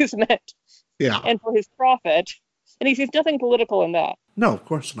his amusement and for his profit. And he sees nothing political in that. No, of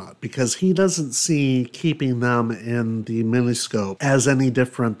course not, because he doesn't see keeping them in the miniscope as any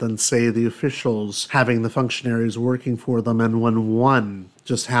different than, say, the officials having the functionaries working for them, and when one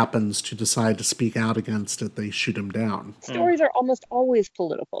just happens to decide to speak out against it, they shoot him down. Stories are almost always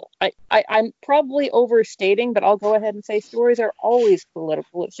political. I'm probably overstating, but I'll go ahead and say stories are always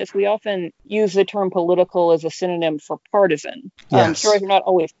political. It's just we often use the term political as a synonym for partisan. Yes. Stories are not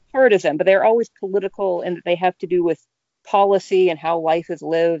always partisan, but they're always political in that they have to do with policy and how life is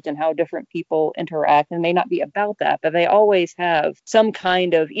lived and how different people interact, and may not be about that, but they always have some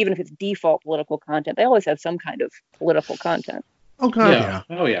kind of, even if it's default political content, they always have some kind of political content. Oh, God, yeah.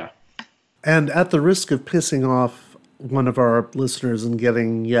 Oh, yeah. And at the risk of pissing off one of our listeners and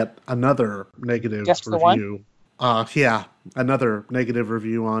getting yet another negative review. Another negative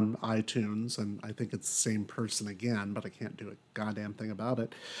review on iTunes, and I think it's the same person again, but I can't do a goddamn thing about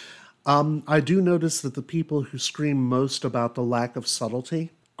it. I do notice that the people who scream most about the lack of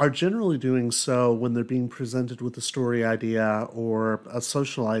subtlety are generally doing so when they're being presented with a story idea or a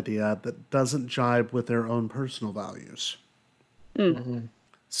social idea that doesn't jibe with their own personal values. Mm-hmm.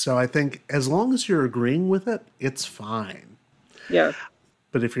 So I think as long as you're agreeing with it, it's fine. Yeah.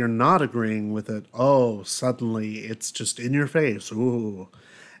 But if you're not agreeing with it, suddenly it's just in your face. Ooh.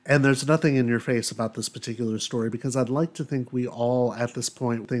 And there's nothing in your face about this particular story, because I'd like to think we all at this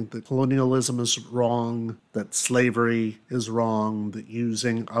point think that colonialism is wrong, that slavery is wrong, that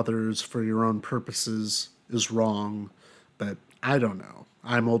using others for your own purposes is wrong. But I don't know.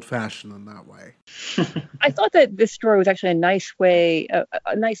 I'm old-fashioned in that way. I thought that this story was actually a nice way,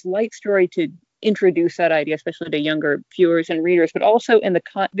 a nice light story to introduce that idea, especially to younger viewers and readers, but also in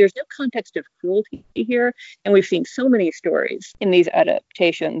there's no context of cruelty here. And we've seen so many stories in these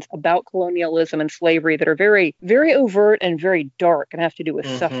adaptations about colonialism and slavery that are very, very overt and very dark and have to do with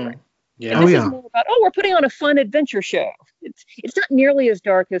suffering. Yeah. And this is more about, we're putting on a fun adventure show. It's not nearly as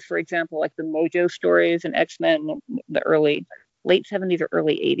dark as, for example, like the Mojo stories in X-Men, the late 70s or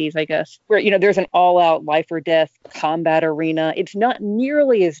early 80s, I guess, where, there's an all-out life or death combat arena. It's not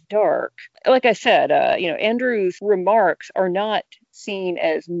nearly as dark. Like I said, Andrew's remarks are not seen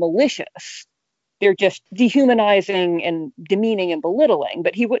as malicious. They're just dehumanizing and demeaning and belittling,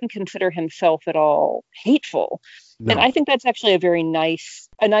 but he wouldn't consider himself at all hateful. No. And I think that's actually a nice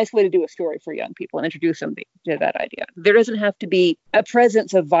way to do a story for young people and introduce them to that idea. There doesn't have to be a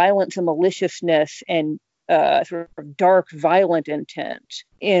presence of violence and maliciousness and sort of dark, violent intent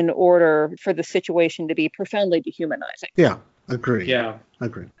in order for the situation to be profoundly dehumanizing. Yeah, agree. Yeah.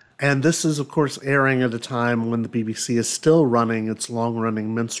 Agree. And this is, of course, airing at a time when the BBC is still running its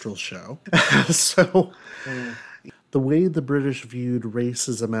long-running minstrel show. So the way the British viewed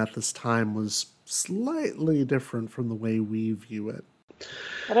racism at this time was slightly different from the way we view it.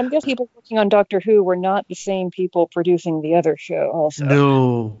 But I'm guessing people working on Doctor Who were not the same people producing the other show also.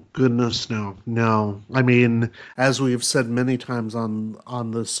 No, goodness, no. I mean, as we've said many times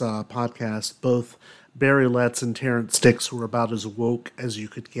on this podcast, both Barry Letts and Terrence Dicks were about as woke as you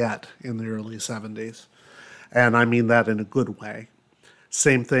could get in the early 70s. And I mean that in a good way.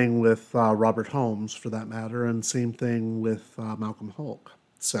 Same thing with Robert Holmes, for that matter, and same thing with Malcolm Hulke.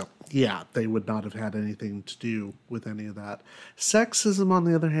 So, yeah, they would not have had anything to do with any of that. Sexism, on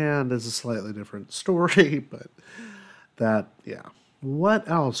the other hand, is a slightly different story, but that, yeah. What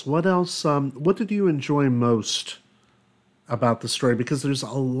else? What did you enjoy most about the story because there's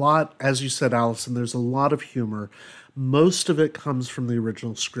a lot, as you said, Allison, there's a lot of humor. Most of it comes from the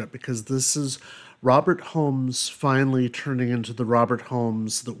original script because this is Robert Holmes finally turning into the Robert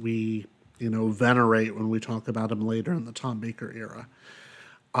Holmes that we, venerate when we talk about him later in the Tom Baker era.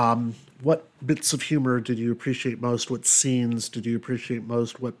 What bits of humor did you appreciate most? What scenes did you appreciate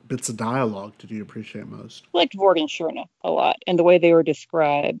most? What bits of dialogue did you appreciate most? I liked Vorg and Cherna a lot, and the way they were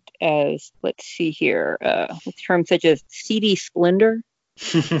described as, let's see here, with terms such as seedy splendor.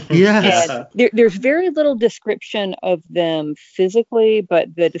 Yes. There's very little description of them physically,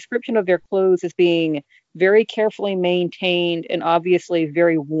 but the description of their clothes as being very carefully maintained and obviously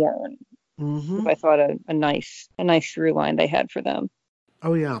very worn. Mm-hmm. I thought a nice through line they had for them.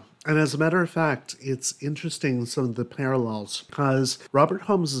 Oh, yeah. And as a matter of fact, it's interesting, some of the parallels, because Robert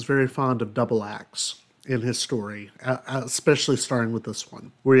Holmes is very fond of double acts in his story, especially starting with this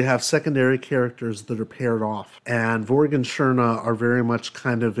one, where you have secondary characters that are paired off. And Vorg and Cherna are very much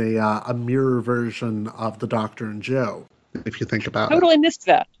kind of a mirror version of the Doctor and Joe, if you think about it. Totally missed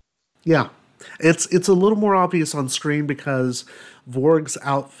that. Yeah. It's a little more obvious on screen because Vorg's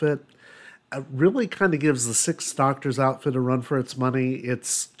outfit really kind of gives the Sixth Doctor's outfit a run for its money.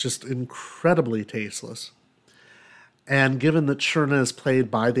 It's just incredibly tasteless. And given that Cherna is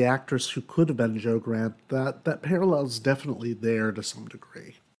played by the actress who could have been Jo Grant, that parallel is definitely there to some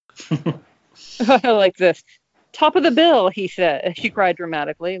degree. I like this. Top of the bill, he said. She cried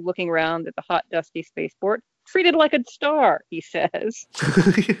dramatically, looking around at the hot, dusty spaceport. Treated like a star, he says.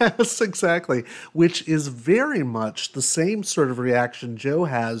 Yes, exactly. Which is very much the same sort of reaction Jo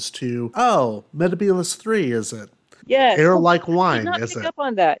has to, Metebelis 3, is it? Yes. Air like wine, did not is pick it? up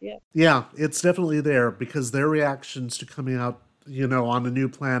on that, yeah. Yeah, it's definitely there because their reactions to coming out, on a new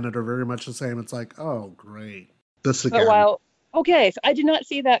planet are very much the same. It's like, oh, great. This again. Okay, so I did not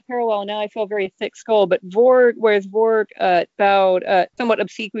see that parallel. Now I feel very thick-skulled. But Vorg bowed somewhat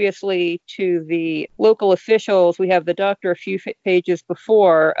obsequiously to the local officials. We have the Doctor a few pages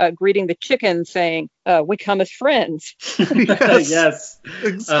before greeting the chickens, saying, "We come as friends." Yes,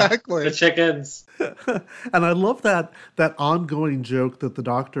 exactly. The chickens. And I love that ongoing joke that the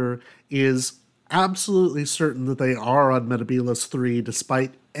Doctor is absolutely certain that they are on Metebelis 3,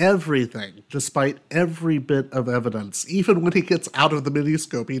 despite everything, despite every bit of evidence. Even when he gets out of the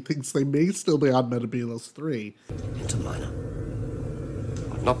miniscope, he thinks they may still be on Metebelis 3. Into Minor.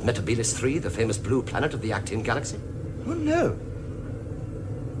 Not Metebelis 3, the famous blue planet of the Actian galaxy? Oh, no.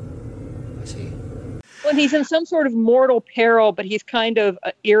 I see. Well, he's in some sort of mortal peril, but he's kind of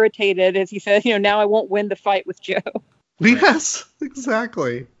irritated, as he says, now I won't win the fight with Jo. Yes,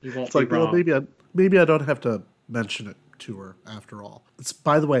 exactly. It's like, well, maybe I don't have to mention it to her after all. It's,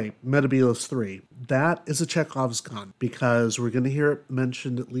 by the way, Metebelis 3. That is a Chekhov's gun because we're going to hear it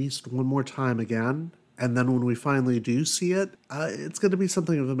mentioned at least one more time again. And then when we finally do see it, it's going to be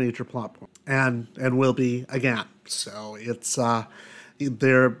something of a major plot point and will be again. So it's,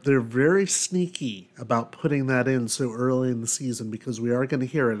 they're very sneaky about putting that in so early in the season because we are going to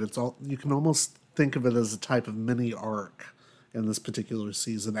hear it. It's all, you can almost think of it as a type of mini arc in this particular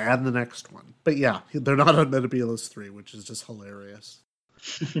season and the next one. But yeah, they're not on Metebelis 3, which is just hilarious.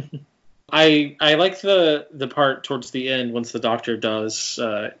 I like the part towards the end once the Doctor does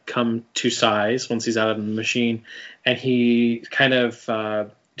come to size, once he's out of the machine, and he kind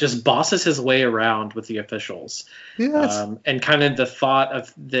of just bosses his way around with the officials. Yes. And kind of the thought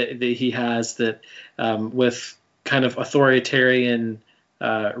of that he has that with kind of authoritarian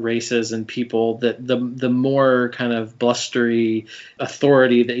races and people, that the more kind of blustery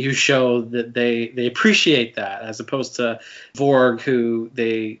authority that you show, that they appreciate that, as opposed to Vorg, who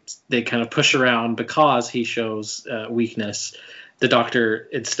they kind of push around because he shows weakness. The Doctor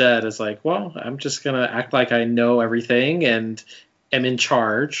instead is like, well, I'm just gonna act like I know everything and am in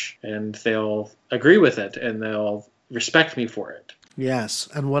charge, and they'll agree with it and they'll respect me for it. Yes,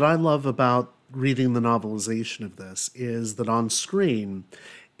 and what I love about reading the novelization of this is that on screen,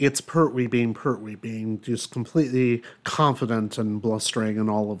 it's Pertwee being just completely confident and blustering and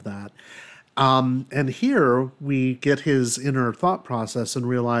all of that. And here we get his inner thought process and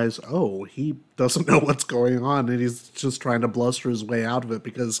realize, he doesn't know what's going on and he's just trying to bluster his way out of it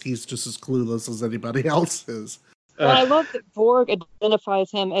because he's just as clueless as anybody else is. Well, I love that Vorg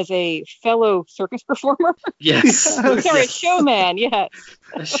identifies him as a fellow circus performer. Yes. Sorry, a showman, yes.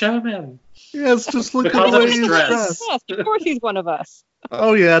 A showman. Yes, just look Because at the way of his he's dress. dressed. Yes, of course he's one of us.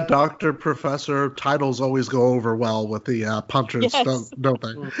 Oh yeah, doctor, professor, titles always go over well with the punters, Yes. don't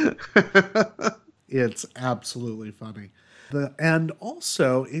they? It's absolutely funny. And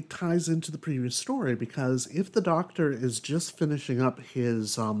also, it ties into the previous story, because if the Doctor is just finishing up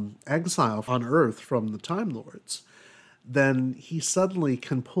his exile on Earth from the Time Lords, then he suddenly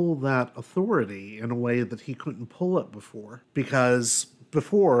can pull that authority in a way that he couldn't pull it before. Because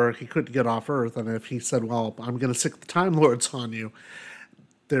before, he couldn't get off Earth, and if he said, well, I'm going to sick the Time Lords on you,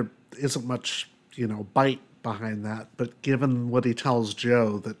 there isn't much, bite behind that. But given what he tells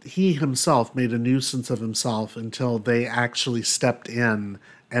Joe, that he himself made a nuisance of himself until they actually stepped in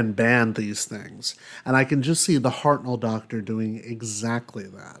and banned these things. And I can just see the Hartnell Doctor doing exactly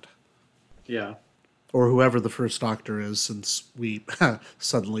that. Yeah. Or whoever the first Doctor is, since we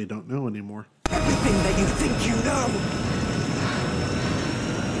suddenly don't know anymore. Everything that you think you know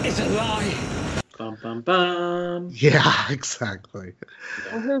is a lie. Bum, bum, bum. Yeah, exactly.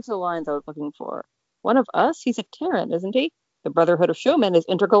 Well, here's the lines I was looking for. One of us? He's a Terran, isn't he? The Brotherhood of Showmen is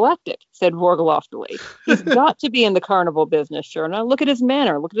intergalactic, said Vorg loftily. He's got to be in the carnival business, Sherna. Look at his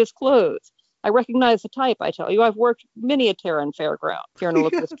manner. Look at his clothes. I recognize the type, I tell you. I've worked many a Terran fairground. Sherna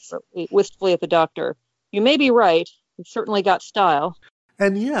looked wistfully at the Doctor. You may be right. He's certainly got style.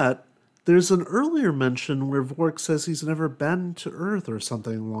 And yet, there's an earlier mention where Vork says he's never been to Earth or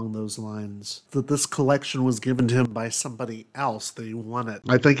something along those lines. That this collection was given to him by somebody else, that he won it.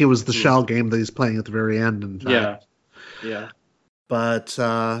 I think it was the shell game that he's playing at the very end, in fact. Yeah. Yeah. But,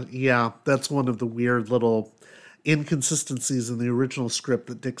 that's one of the weird little inconsistencies in the original script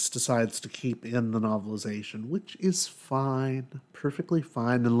that Dix decides to keep in the novelization, which is fine, perfectly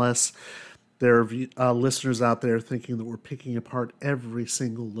fine, unless there are listeners out there thinking that we're picking apart every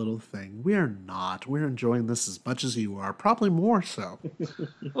single little thing. We're not. We're enjoying this as much as you are, probably more so.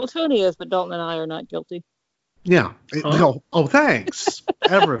 Well, Tony is, but Dalton and I are not guilty. Yeah. Oh, thanks.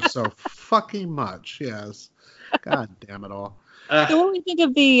 Ever so fucking much, yes. God damn it all. So when we think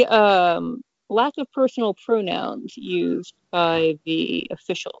of the lack of personal pronouns used by the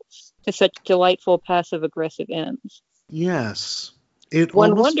officials to such delightful passive-aggressive ends. Yes.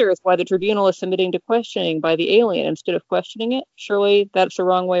 One wonders why the tribunal is submitting to questioning by the alien instead of questioning it. Surely that's the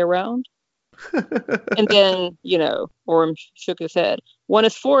wrong way around. And then, Orm shook his head. One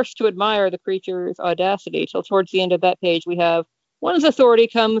is forced to admire the creature's audacity till towards the end of that page we have one's authority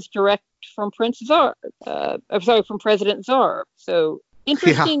comes direct from from President Zarb. So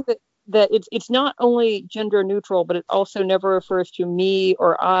interesting that it's not only gender neutral, but it also never refers to me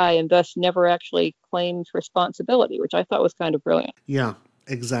or I, and thus never actually claims responsibility, which I thought was kind of brilliant. Yeah,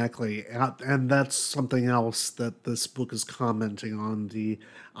 exactly. And that's something else that this book is commenting on, the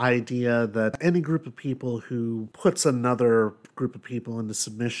idea that any group of people who puts another group of people into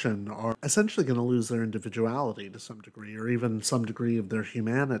submission are essentially going to lose their individuality to some degree, or even some degree of their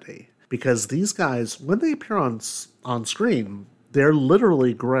humanity. Because these guys, when they appear on screen, they're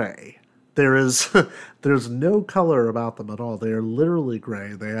literally gray. There's no color about them at all. They are literally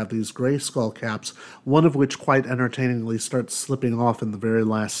gray. They have these gray skull caps, one of which quite entertainingly starts slipping off in the very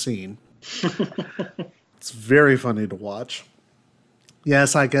last scene. It's very funny to watch.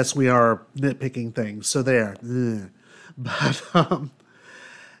 Yes, I guess we are nitpicking things, so there. But,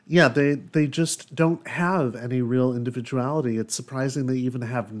 they just don't have any real individuality. It's surprising they even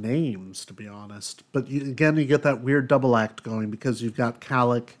have names, to be honest. But you get that weird double act going, because you've got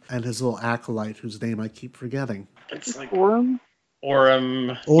Calic and his little acolyte, whose name I keep forgetting. It's like Orm?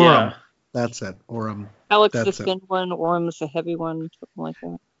 Orm. Yeah. That's it, Orm. Calic's the thin one, Orm's the heavy one, something like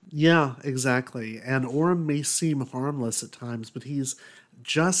that. Yeah, exactly. And Orm may seem harmless at times, but he's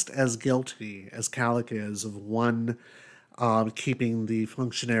just as guilty as Calic is of one, keeping the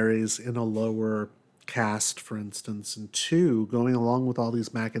functionaries in a lower caste, for instance, and two, going along with all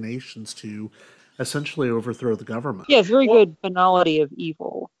these machinations to essentially overthrow the government. Yeah, it's very good banality of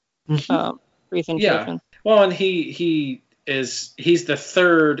evil presentation. Yeah. Well, and he's the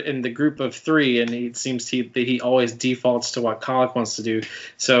third in the group of three, and it seems that he always defaults to what Calic wants to do.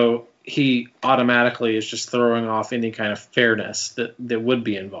 So he automatically is just throwing off any kind of fairness that would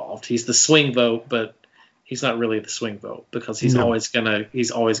be involved. He's the swing vote, but he's not really the swing vote, because he's always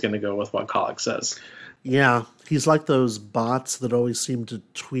gonna go with what Calic says. Yeah, he's like those bots that always seem to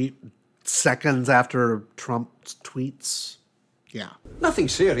tweet seconds after Trump tweets. Yeah. Nothing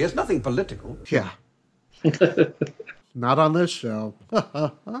serious, nothing political. Yeah. Not on this show.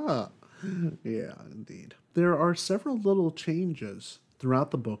 Yeah, indeed. There are several little changes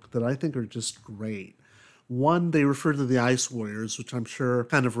throughout the book that I think are just great. One, they refer to the Ice Warriors, which I'm sure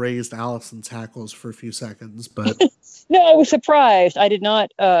kind of raised Allison's hackles for a few seconds, but no, I was surprised. I did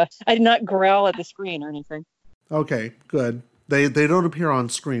not growl at the screen or anything. Okay, good. They don't appear on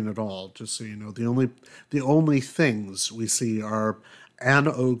screen at all, just so you know. The only things we see are an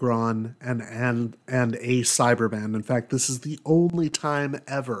Ogron, and a Cyberman. In fact, this is the only time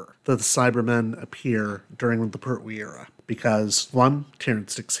ever that the Cybermen appear during the Pertwee era. Because, one,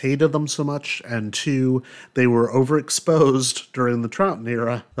 Terrence Dicks hated them so much, and two, they were overexposed during the Troughton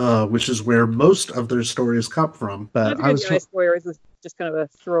era, which is where most of their stories come from. But Ice Warriors was just kind of a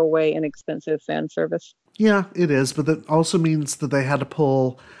throwaway, inexpensive fan service. Yeah, it is, but that also means that they had to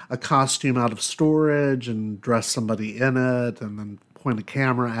pull a costume out of storage and dress somebody in it, and then point a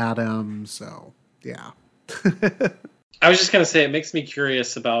camera at him, so, yeah. I was just going to say, it makes me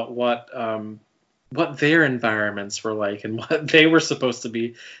curious about what their environments were like and what they were supposed to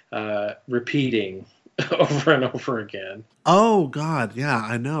be repeating over and over again. Oh God, yeah,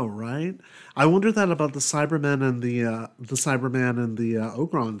 I know, right? I wonder that about the Cybermen and the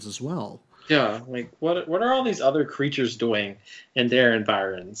Ogrons as well. Yeah, like what are all these other creatures doing in their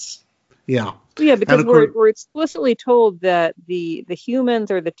environs? Yeah. Yeah, because we're explicitly told that the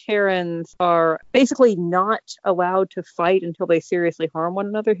humans or the Terrans are basically not allowed to fight until they seriously harm one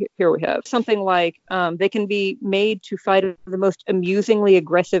another. Here we have something like they can be made to fight in the most amusingly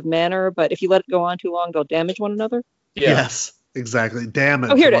aggressive manner, but if you let it go on too long, they'll damage one another. Yeah. Yes, exactly.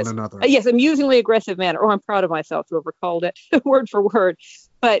 Damage one another. Yes, amusingly aggressive manner. Oh, I'm proud of myself, whoever called it word for word.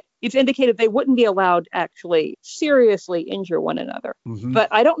 But it's indicated they wouldn't be allowed to actually seriously injure one another. Mm-hmm. But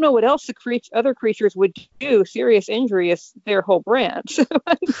I don't know what else other creatures would do. Serious injury is their whole brand.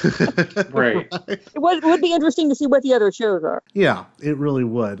 Right. It would be interesting to see what the other shows are. Yeah, it really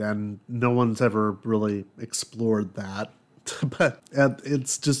would. And no one's ever really explored that. But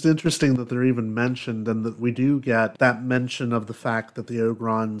it's just interesting that they're even mentioned, and that we do get that mention of the fact that the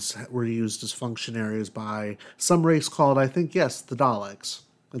Ogrons were used as functionaries by some race called, I think, yes, the Daleks.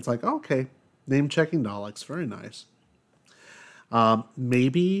 It's like, okay, name-checking Daleks, very nice.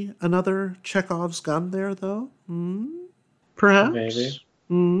 Maybe another Chekhov's gun there, though? Perhaps?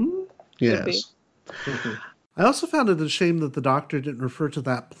 Maybe. Yes. I also found it a shame that the Doctor didn't refer to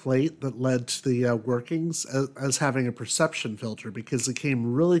that plate that led to the workings as having a perception filter, because it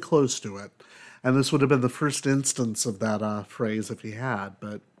came really close to it. And this would have been the first instance of that phrase if he had.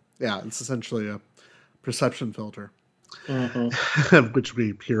 But yeah, it's essentially a perception filter. Mm-hmm. Which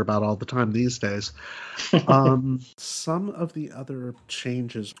we hear about all the time these days. Some of the other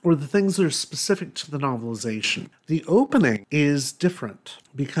changes, or the things that are specific to the novelization. The opening is different,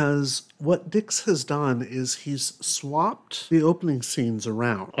 because what Dicks has done is he's swapped the opening scenes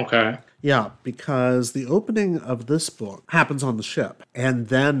around. Okay. Yeah, because the opening of this book happens on the ship, and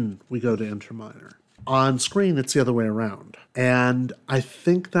then we go to Interminor. On screen, it's the other way around. And I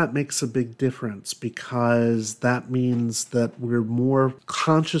think that makes a big difference, because that means that he's more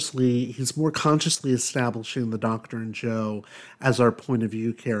consciously establishing the Doctor and Jo as our point of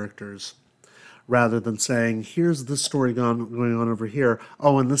view characters, rather than saying, here's this story going on over here.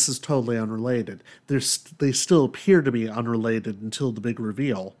 Oh, and this is totally unrelated. They still appear to be unrelated until the big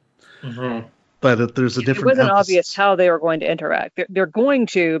reveal. Mm-hmm. But there's a different... It wasn't obvious how they were going to interact. They're going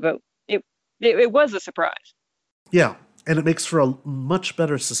to, but it was a surprise. Yeah, and it makes for a much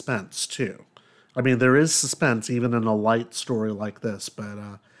better suspense, too. I mean, there is suspense even in a light story like this, but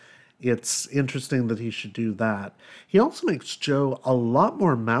it's interesting that he should do that. He also makes Jo a lot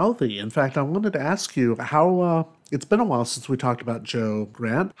more mouthy. In fact, I wanted to ask you how... it's been a while since we talked about Jo,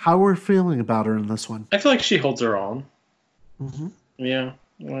 Grant. How we're feeling about her in this one? I feel like she holds her own. Mm-hmm. Yeah,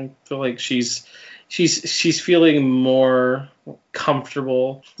 I feel like she's feeling more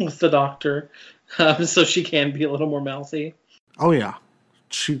comfortable with the Doctor, so she can be a little more mouthy. Oh yeah,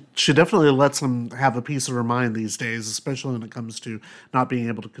 she definitely lets him have a piece of her mind these days, especially when it comes to not being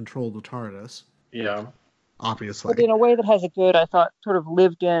able to control the TARDIS. Yeah, obviously, but in a way that has a good, I thought, sort of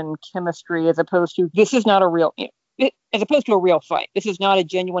lived-in chemistry, as opposed to this is not a real, as opposed to a real fight. This is not a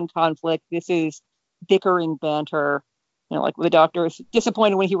genuine conflict. This is bickering banter. Like the Doctor is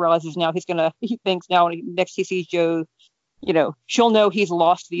disappointed when he realizes he thinks now next he sees Jo, she'll know he's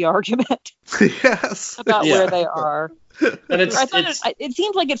lost the argument. Yes. About where they are. And it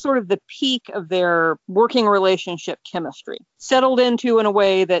seems like it's sort of the peak of their working relationship chemistry, settled into in a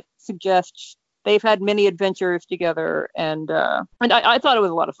way that suggests they've had many adventures together, and I thought it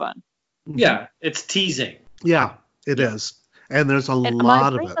was a lot of fun. Yeah, it's teasing. Yeah, it is, and there's a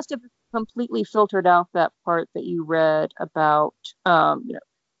lot of it. Must have completely filtered out that part that you read about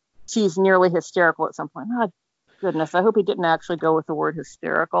she's nearly hysterical at some point. Oh, goodness, I hope he didn't actually go with the word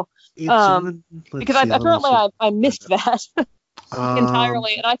hysterical, because apparently I missed that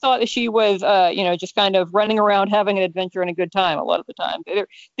entirely, and I thought that she was just kind of running around having an adventure and a good time a lot of the time.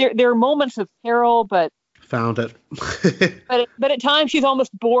 There are moments of peril, but found it. but at times she's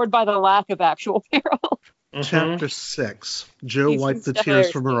almost bored by the lack of actual peril. Chapter 6. Joe She's wiped the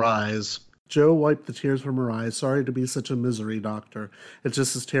tears from her eyes. Joe wiped the tears from her eyes. Sorry to be such a misery, Doctor. It's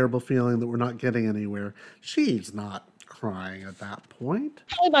just this terrible feeling that we're not getting anywhere. She's not crying at that point.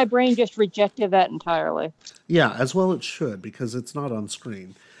 Probably my brain just rejected that entirely. Yeah, as well it should, because it's not on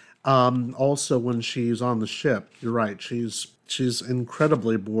screen. Also, when she's on the ship, you're right, she's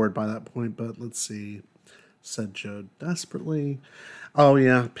incredibly bored by that point, but let's see, said Joe desperately. Oh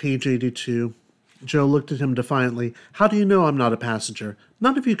yeah, page 82. Joe looked at him defiantly. How do you know I'm not a passenger?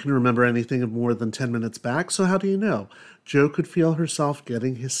 None of you can remember anything of more than 10 minutes back, so how do you know? Joe could feel herself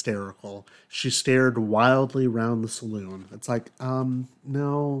getting hysterical. She stared wildly round the saloon. It's like,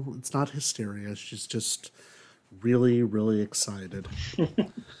 no, it's not hysteria. She's just really, really excited.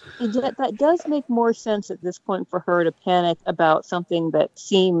 That does make more sense at this point for her to panic about something that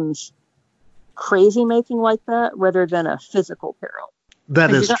seems crazy making like that rather than a physical peril.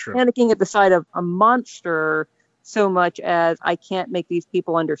 That is not true. Panicking at the sight of a monster so much as I can't make these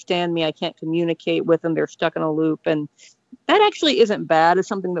people understand me. I can't communicate with them. They're stuck in a loop. And that actually isn't bad. It's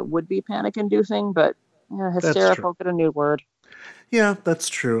something that would be panic inducing, but hysterical, get a new word. Yeah, that's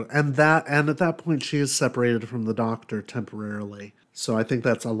true. And at that point she is separated from the Doctor temporarily. So I think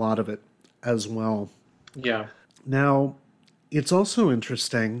that's a lot of it as well. Yeah. Now, it's also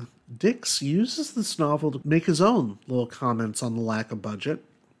interesting. Dix uses this novel to make his own little comments on the lack of budget.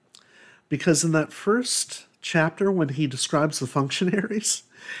 Because in that first chapter, when he describes the functionaries,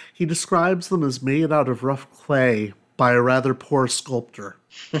 he describes them as made out of rough clay by a rather poor sculptor.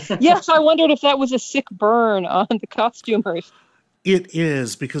 Yes, I wondered if that was a sick burn on the costumers. It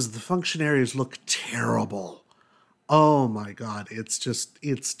is, because the functionaries look terrible. Oh my God, it's just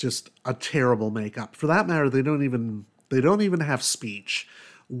a terrible makeup. For that matter, they don't even have speech.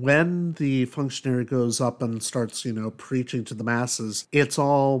 When the functionary goes up and starts, preaching to the masses, it's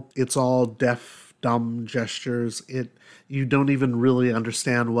all deaf, dumb gestures. You don't even really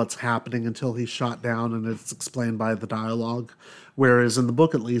understand what's happening until he's shot down and it's explained by the dialogue. Whereas in the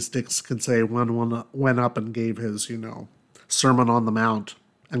book, at least, Dix can say one went up and gave his, Sermon on the Mount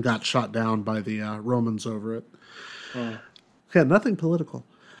and got shot down by the Romans over it. Yeah, nothing political.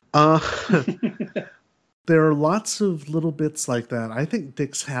 There are lots of little bits like that. I think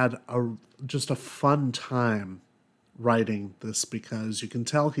Dix had just a fun time writing this because you can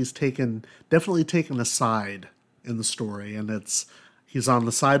tell he's definitely taken a side in the story, and he's on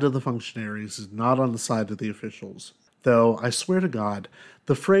the side of the functionaries, he's not on the side of the officials. Though, I swear to God,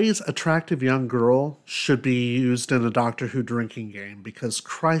 the phrase attractive young girl should be used in a Doctor Who drinking game, because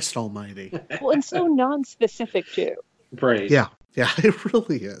Christ almighty. Well, and so non-specific, too. Right. Yeah, it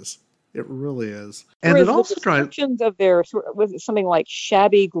really is. It really is. And whereas it also the descriptions of their, was it something like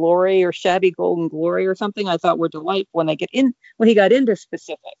shabby glory or shabby golden glory or something, I thought were delightful when he got into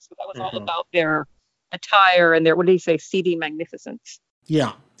specifics. So that was all about their attire and their, what did he say, seedy magnificence.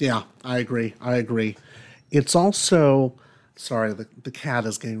 Yeah, I agree. It's also, sorry, the cat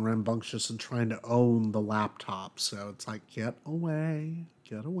is getting rambunctious and trying to own the laptop. So it's like, get away,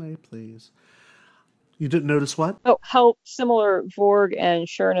 please. You didn't notice what? Oh, how similar Vorg and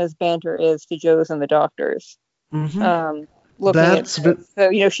Sherna's banter is to Joe's and the Doctor's. Mm-hmm.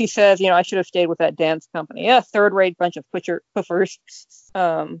 So, she says, I should have stayed with that dance company. Yeah, third-rate bunch of puffers.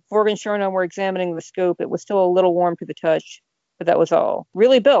 Vorg and Sherna were examining the scope. It was still a little warm to the touch, but that was all.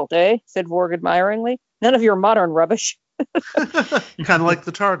 Really built, eh? Said Vorg admiringly. None of your modern rubbish. Kind of like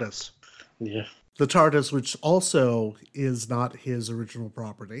the TARDIS. Yeah. The TARDIS, which also is not his original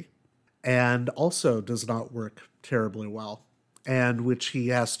property, and also does not work terribly well, and which he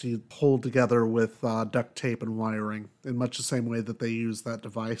has to hold together with duct tape and wiring in much the same way that they use that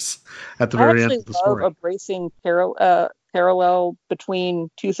device at the very end of the story. I actually love a bracing parallel between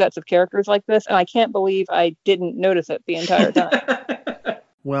two sets of characters like this, and I can't believe I didn't notice it the entire time.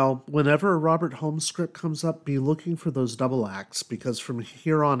 Well, whenever a Robert Holmes script comes up, be looking for those double acts, because from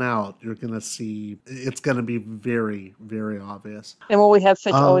here on out, you're going to see, it's going to be very, very obvious. And when we have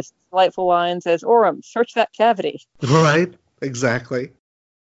such always delightful lines as, Orem, search that cavity. Right, exactly.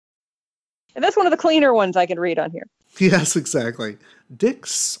 And that's one of the cleaner ones I can read on here. Yes, exactly.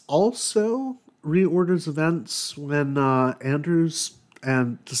 Dix also reorders events when Andrews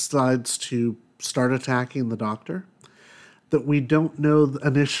decides to start attacking the Doctor. That we don't know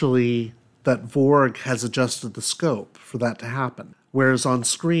initially that Vorg has adjusted the scope for that to happen. Whereas on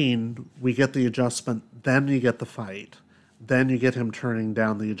screen, we get the adjustment, then you get the fight, then you get him turning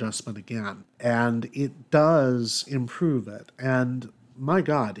down the adjustment again. And it does improve it. And my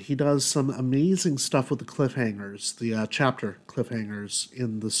God, he does some amazing stuff with the cliffhangers, the chapter cliffhangers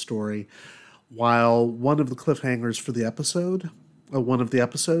in the story. While one of the cliffhangers for the episode one of the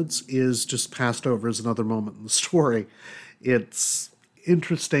episodes is just passed over as another moment in the story. It's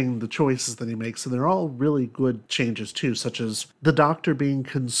interesting, the choices that he makes, and they're all really good changes too, such as the Doctor being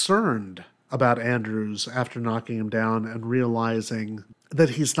concerned about Andrews after knocking him down and realizing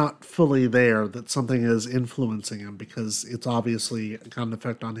that he's not fully there, that something is influencing him, because it's obviously got an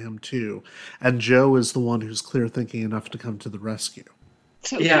effect on him too. And Joe is the one who's clear thinking enough to come to the rescue.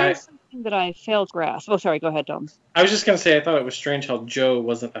 So here's something that I failed to grasp. Oh, sorry, go ahead, Tom. I was just going to say I thought it was strange how Joe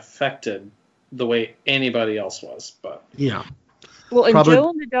wasn't affected the way anybody else was, but... Yeah. Well, and Joe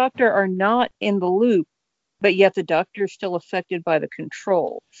and the Doctor are not in the loop, but yet the Doctor is still affected by the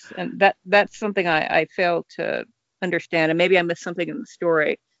controls. And that's something I failed to understand, and maybe I missed something in the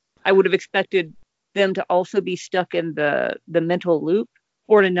story. I would have expected them to also be stuck in the mental loop,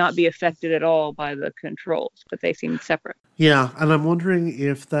 or to not be affected at all by the controls, but they seem separate. Yeah, and I'm wondering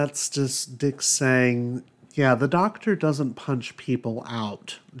if that's just Dick saying, yeah, the Doctor doesn't punch people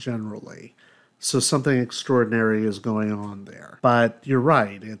out generally, so something extraordinary is going on there. But you're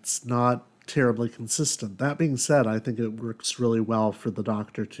right, it's not terribly consistent. That being said, I think it works really well for the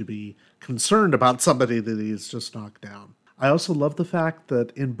Doctor to be concerned about somebody that he's just knocked down. I also love the fact that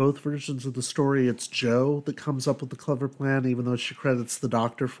in both versions of the story, it's Joe that comes up with the clever plan, even though she credits the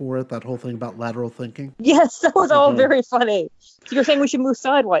Doctor for it, that whole thing about lateral thinking. Yes, that was all very funny. So you're saying we should move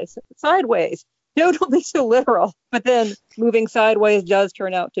sideways. No, don't be so literal. But then moving sideways does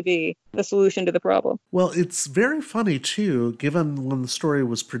turn out to be the solution to the problem. Well, it's very funny, too, given when the story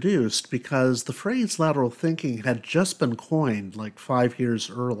was produced, because the phrase lateral thinking had just been coined like 5 years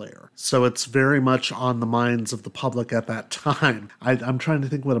earlier. So it's very much on the minds of the public at that time. I'm trying to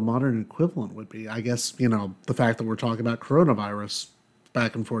think what a modern equivalent would be. I guess, the fact that we're talking about coronavirus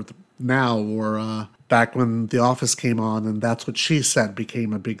back and forth now, or back when The Office came on, and That's What She Said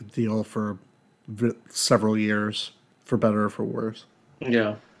became a big deal for several years, for better or for worse.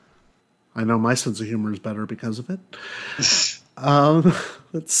 Yeah. I know my sense of humor is better because of it.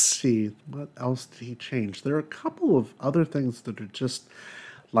 Let's see. What else did he change? There are a couple of other things that are just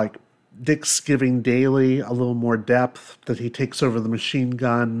like Dick's giving Daly a little more depth, that he takes over the machine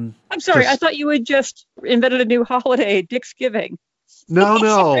gun. I'm sorry, I thought you had just invented a new holiday, Dick's Giving.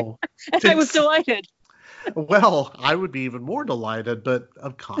 No. And I was delighted. Well, I would be even more delighted, but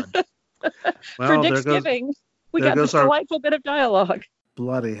God. Well, for Dick's Giving, we got this delightful bit of dialogue.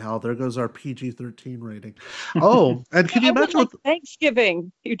 Bloody hell, there goes our PG-13 rating. Oh, and can you imagine what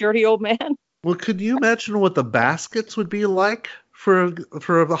Thanksgiving, you dirty old man? Well, could you imagine what the baskets would be like for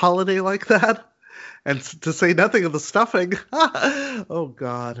a holiday like that? And to say nothing of the stuffing. Oh,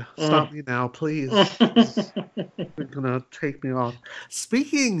 God. Stop me now, please. You're going to take me off.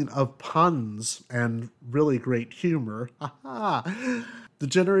 Speaking of puns and really great humor, the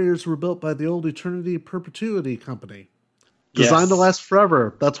generators were built by the old Eternity Perpetuity Company. Designed to last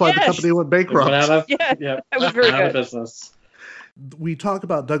forever. That's why the company went bankrupt. That was very good. Out of business. We talk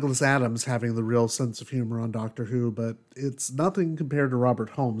about Douglas Adams having the real sense of humor on Doctor Who, but it's nothing compared to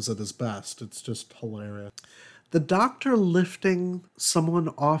Robert Holmes at his best. It's just hilarious. The Doctor lifting someone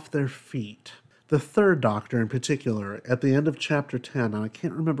off their feet. The third Doctor in particular, at the end of Chapter 10, and I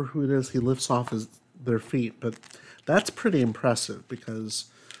can't remember who it is he lifts off their feet, but that's pretty impressive because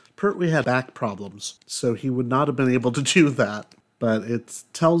Pertwee had back problems, so he would not have been able to do that. But it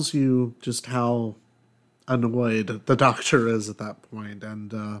tells you just how annoyed the Doctor is at that point,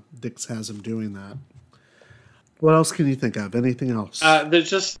 and Dix has him doing that. What else can you think of? Anything else? There's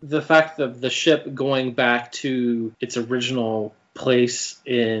just the fact of the ship going back to its original place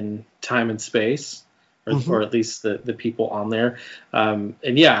in time and space, or at least the people on there. And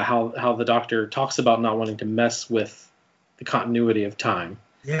how the Doctor talks about not wanting to mess with the continuity of time.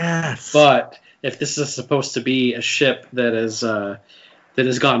 Yes. But if this is supposed to be a ship that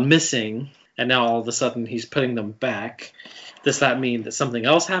has gone missing, and now all of a sudden he's putting them back, does that mean that something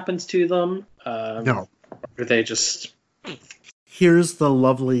else happens to them? No. Or they just... Here's the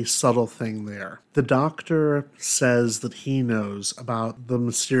lovely, subtle thing there. The Doctor says that he knows about the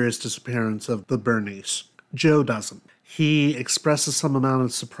mysterious disappearance of the Bernice. Joe doesn't. He expresses some amount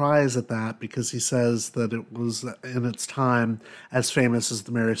of surprise at that because he says that it was, in its time, as famous as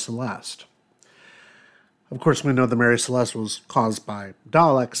the Mary Celeste. Of course, we know the Mary Celeste was caused by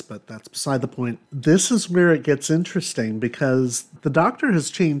Daleks, but that's beside the point. This is where it gets interesting because the Doctor has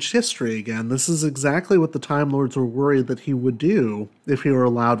changed history again. This is exactly what the Time Lords were worried that he would do if he were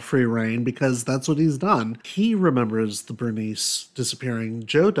allowed free reign, because that's what he's done. He remembers the Bernice disappearing.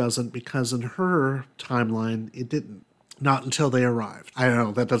 Jo doesn't, because in her timeline, it didn't. Not until they arrived. I don't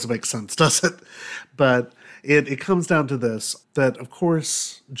know, that doesn't make sense, does it? But It comes down to this, that of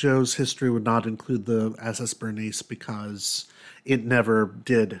course Joe's history would not include the SS Bernice because it never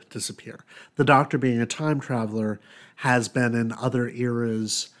did disappear. The Doctor, being a time traveler, has been in other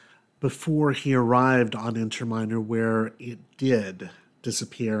eras before he arrived on Interminor where it did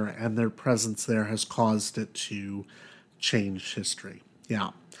disappear, and their presence there has caused it to change history. Yeah.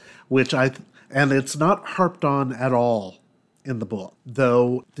 And it's not harped on at all in the book,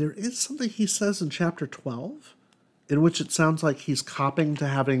 though there is something he says in chapter 12 in which it sounds like he's copping to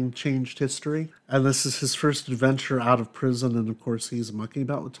having changed history, and this is his first adventure out of prison, and of course he's mucking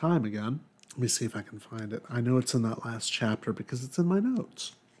about with time again. Let me see if I can find it. I know it's in that last chapter because it's in my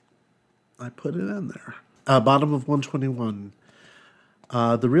notes. I put it in there. Bottom of 121.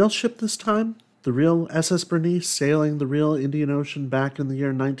 The real ship this time? The real SS Bernice sailing the real Indian Ocean back in the year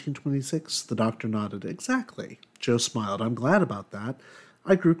 1926? The Doctor nodded. Exactly. Joe smiled. I'm glad about that.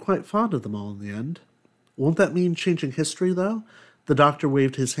 I grew quite fond of them all in the end. Won't that mean changing history, though? The Doctor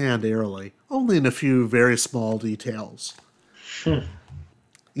waved his hand airily. Only in a few very small details.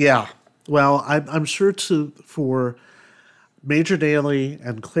 Yeah. Well, I'm sure for Major Daly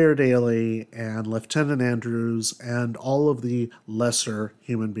and Claire Daly and Lieutenant Andrews and all of the lesser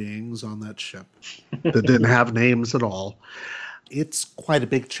human beings on that ship that didn't have names at all, it's quite a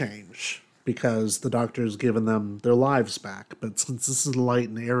big change because the Doctor's given them their lives back. But since this is a light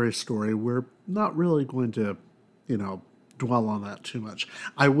and airy story, we're not really going to, dwell on that too much.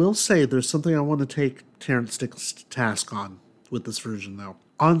 I will say there's something I want to take Terrence Dicks to task on with this version, though.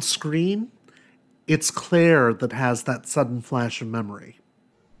 On screen, it's Claire that has that sudden flash of memory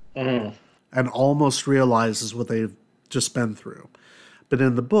and almost realizes what they've just been through. But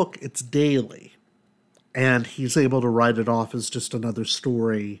in the book, it's Daly, and he's able to write it off as just another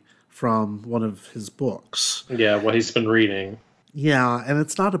story from one of his books. Yeah, what he's been reading. Yeah, and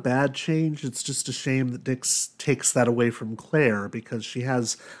it's not a bad change. It's just a shame that Dix takes that away from Claire because she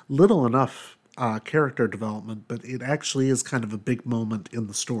has little enough character development, but it actually is kind of a big moment in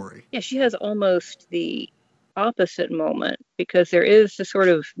the story. Yeah, she has almost the opposite moment because there is this sort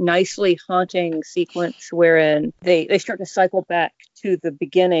of nicely haunting sequence wherein they start to cycle back to the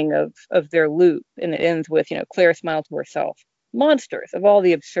beginning of their loop, and it ends with, Claire smiled to herself. Monsters, of all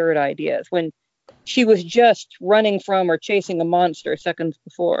the absurd ideas, when she was just running from or chasing a monster seconds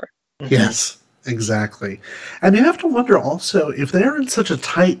before. Yes, exactly. And you have to wonder also, if they're in such a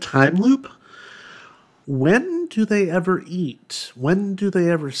tight time loop, when do they ever eat? When do they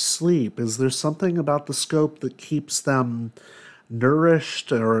ever sleep? Is there something about the scope that keeps them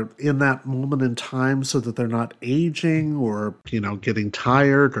nourished or in that moment in time so that they're not aging or, getting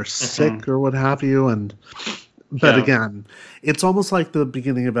tired or sick or what have you? But again, it's almost like the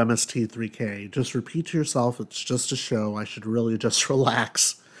beginning of MST3K. Just repeat to yourself, it's just a show. I should really just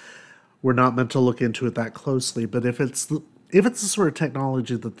relax. We're not meant to look into it that closely. But if it's the sort of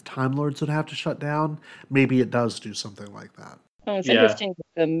technology that the Time Lords would have to shut down, maybe it does do something like that. Oh, it's interesting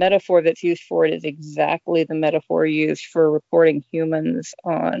that the metaphor that's used for it is exactly the metaphor used for reporting humans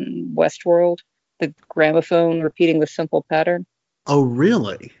on Westworld. The gramophone repeating the simple pattern. Oh,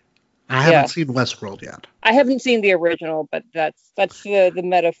 really? I haven't seen Westworld yet. I haven't seen the original, but that's the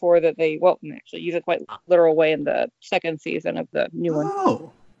metaphor that they actually use it quite literal way in the second season of the new one.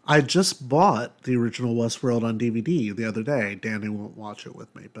 Oh, I just bought the original Westworld on DVD the other day. Danny won't watch it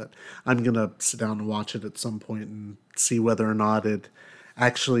with me, but I'm going to sit down and watch it at some point and see whether or not it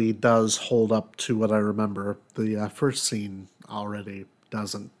actually does hold up to what I remember. The first scene already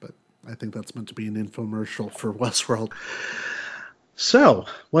doesn't, but I think that's meant to be an infomercial for Westworld. So,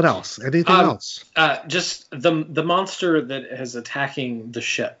 what else? Anything else? Just the monster that is attacking the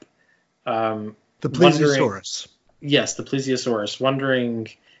ship. The Plesiosaurus. Yes, the Plesiosaurus. Wondering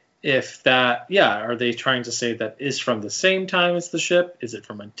if that, are they trying to say that is from the same time as the ship? Is it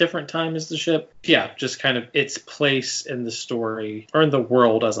from a different time as the ship? Yeah, just kind of its place in the story, or in the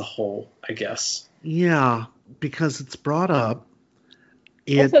world as a whole, I guess. Yeah, because it's brought up.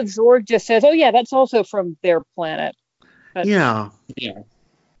 Also, Zorg just says, that's also from their planet. Yeah.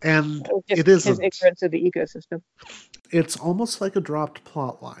 And it isn't. His ignorance of the ecosystem. It's almost like a dropped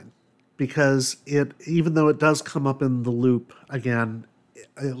plot line. Because even though it does come up in the loop again,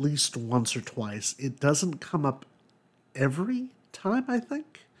 at least once or twice, it doesn't come up every time, I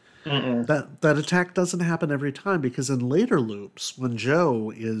think. That attack doesn't happen every time, because in later loops, when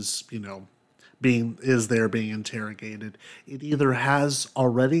Joe is, being interrogated, it either has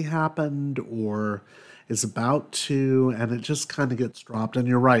already happened or is about to, and it just kind of gets dropped. And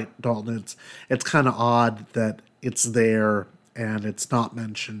you're right, Dalton, it's kind of odd that it's there and it's not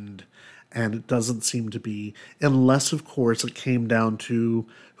mentioned. And it doesn't seem to be, unless, of course, it came down to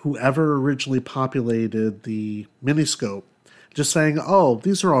whoever originally populated the miniscope just saying, oh,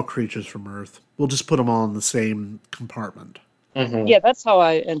 these are all creatures from Earth. We'll just put them all in the same compartment. Mm-hmm. Yeah, that's how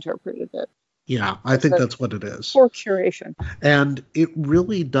I interpreted it. Yeah, I think that's what it is. For curation. And it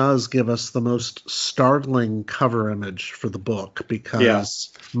really does give us the most startling cover image for the book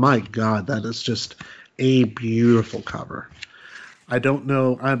because, my God, that is just a beautiful cover. I don't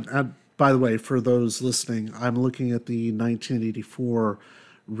know. I'm by the way, for those listening, I'm looking at the 1984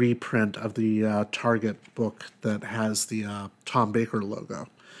 reprint of the Target book that has the Tom Baker logo.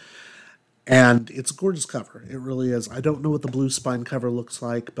 And it's a gorgeous cover. It really is. I don't know what the blue spine cover looks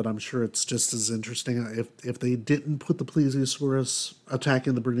like, but I'm sure it's just as interesting. If they didn't put the Plesiosaurus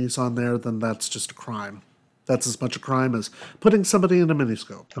attacking the Bernice on there, then that's just a crime. That's as much a crime as putting somebody in a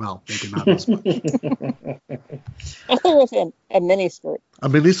miniscope. Well, maybe not as much. I thought it was a miniskirt. A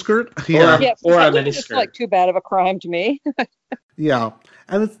miniskirt? Yeah. Or a miniskirt. It's like too bad of a crime to me. Yeah.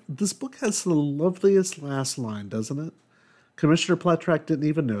 And this book has the loveliest last line, doesn't it? Commissioner Pletrack didn't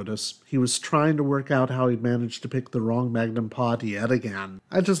even notice. He was trying to work out how he'd managed to pick the wrong Magnum pod yet again.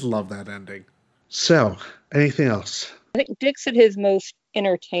 I just love that ending. So, anything else? I think Dix at his most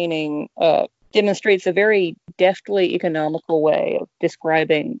entertaining demonstrates a very deftly economical way of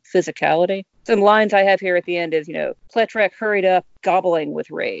describing physicality. Some lines I have here at the end is, Pletrack hurried up, gobbling with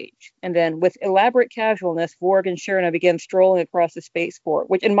rage. And then with elaborate casualness, Vorg and Sherna began strolling across the spaceport,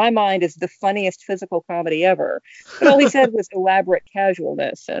 which in my mind is the funniest physical comedy ever. But all he said was elaborate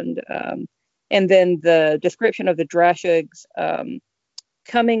casualness. And then the description of the Drashigs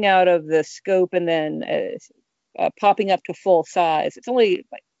coming out of the scope and then popping up to full size. It's only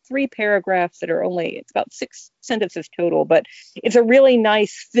like 3 paragraphs that are it's about 6 sentences total, but it's a really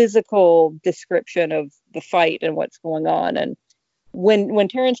nice physical description of the fight and what's going on. And when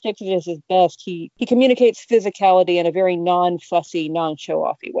Terrence Dix is his best, he communicates physicality in a very non-fussy,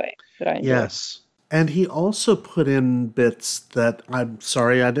 non-show-offy way that I enjoy. Yes. And he also put in bits that, I'm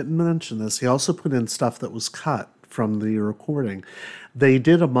sorry I didn't mention this, he also put in stuff that was cut from the recording. They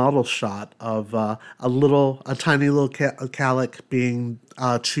did a model shot of a tiny little Calic being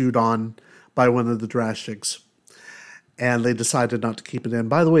chewed on by one of the Drashigs. And they decided not to keep it in.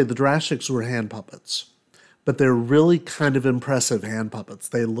 By the way, the Drashigs were hand puppets. But they're really kind of impressive hand puppets.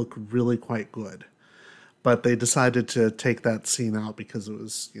 They look really quite good. But they decided to take that scene out because it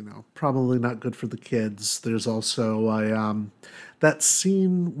was, probably not good for the kids. There's also that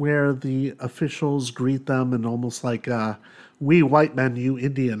scene where the officials greet them and almost like, we white men, you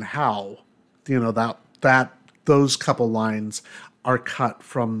Indian, how? Those couple lines are cut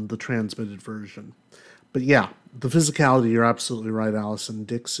from the transmitted version. But yeah, the physicality, you're absolutely right, Allison.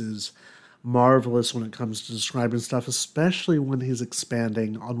 Dix is marvelous when it comes to describing stuff, especially when he's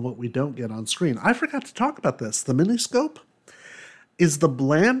expanding on what we don't get on screen. I forgot to talk about this. The miniscope is the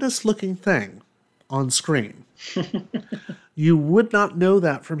blandest looking thing on screen. You would not know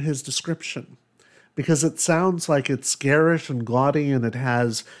that from his description because it sounds like it's garish and gaudy and it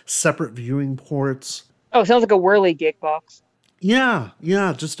has separate viewing ports. Oh, it sounds like a whirly gig box. Yeah,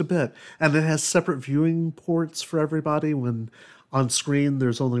 just a bit. And it has separate viewing ports for everybody when on screen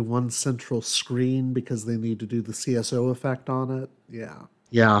there's only one central screen because they need to do the CSO effect on it.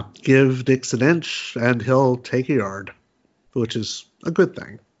 Yeah, give Dix an inch and he'll take a yard, which is a good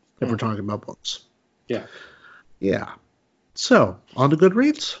thing if we're talking about books. Yeah. So, on to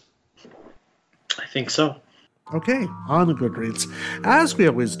Goodreads? I think so. Okay, on to Goodreads. As we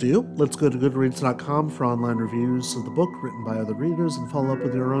always do, let's go to goodreads.com for online reviews of the book written by other readers and follow up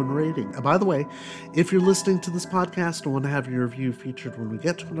with your own rating. And by the way, if you're listening to this podcast and want to have your review featured when we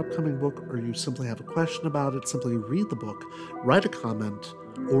get to an upcoming book, or you simply have a question about it, simply read the book, write a comment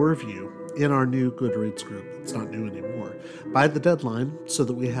or review in our new Goodreads group. It's not new anymore. By the deadline, so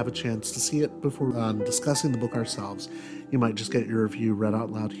that we have a chance to see it before discussing the book ourselves. You might just get your review read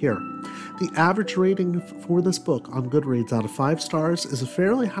out loud here. The average rating for this book on Goodreads out of 5 stars is a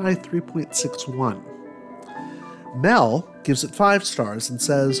fairly high 3.61. Mel gives it 5 stars and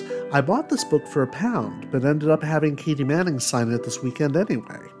says, I bought this book for £1, but ended up having Katie Manning sign it this weekend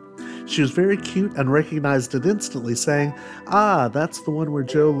anyway. She was very cute and recognized it instantly, saying, that's the one where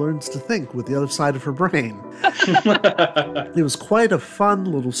Jo learns to think with the other side of her brain. It was quite a fun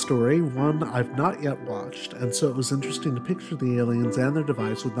little story, one I've not yet watched, and so it was interesting to picture the aliens and their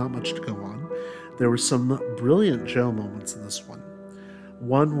device with not much to go on. There were some brilliant Jo moments in this one.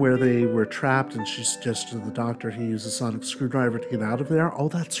 One where they were trapped and she suggested to the doctor he use a sonic screwdriver to get out of there. Oh,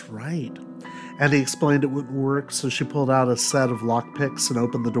 that's right. And he explained it wouldn't work, so she pulled out a set of lockpicks and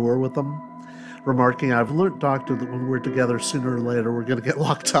opened the door with them. remarking, "I've learnt, Doctor, that when we're together, sooner or later, we're going to get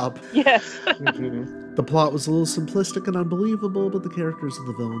locked up." Yes. The plot was a little simplistic and unbelievable, but the characters and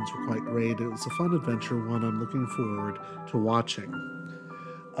the villains were quite great. It was a fun adventure, one I'm looking forward to watching.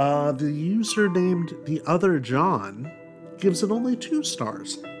 The user named The Other John gives it only 2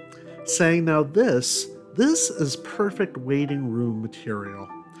 stars, saying, "Now this is perfect waiting room material.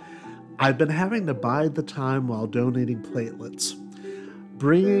 I've been having to bide the time while donating platelets.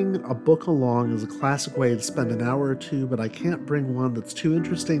 Bringing a book along is a classic way to spend an hour or two, but I can't bring one that's too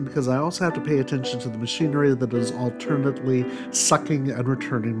interesting because I also have to pay attention to the machinery that is alternately sucking and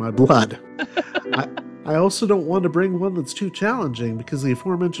returning my blood. I also don't want to bring one that's too challenging because the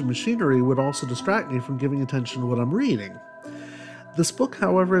aforementioned machinery would also distract me from giving attention to what I'm reading. This book,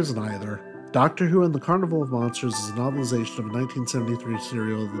 however, is neither. Doctor Who and the Carnival of Monsters is a novelization of a 1973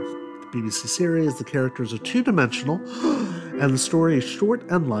 serial of the BBC series. The characters are two-dimensional, and the story is short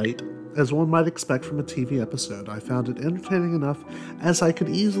and light, as one might expect from a TV episode. I found it entertaining enough as I could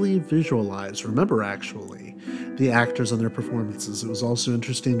easily remember actually, the actors and their performances. It was also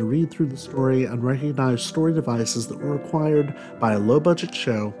interesting to read through the story and recognize story devices that were required by a low-budget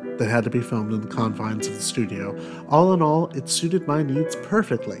show that had to be filmed in the confines of the studio. All in all, it suited my needs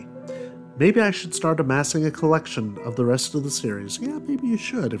perfectly. Maybe I should start amassing a collection of the rest of the series." Yeah, maybe you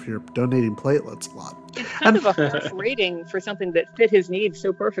should if you're donating platelets a lot. It's kind of a harsh rating for something that fit his needs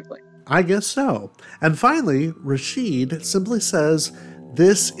so perfectly. I guess so. And finally, Rashid simply says,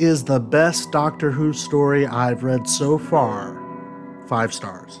 "This is the best Doctor Who story I've read so far." 5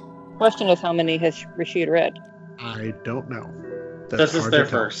 stars. Question is, how many has Rashid read? I don't know. This is their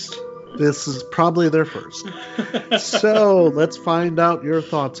first. This is probably their first. So let's find out your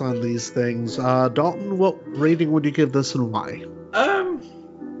thoughts on these things. Dalton, what rating would you give this and why?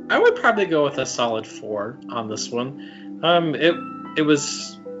 I would probably go with a solid 4 on this one. It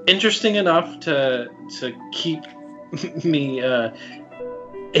was interesting enough to keep me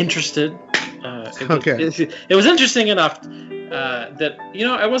interested. It was interesting enough that,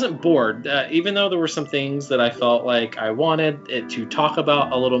 I wasn't bored, even though there were some things that I felt like I wanted it to talk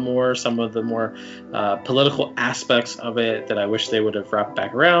about a little more, some of the more political aspects of it that I wish they would have wrapped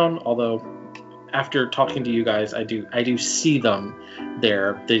back around, although after talking to you guys, I do see them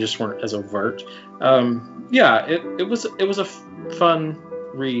there. They just weren't as overt. It was a fun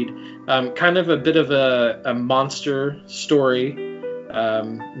read, kind of a bit of a monster story,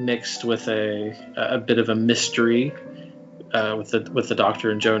 mixed with a bit of a mystery, with the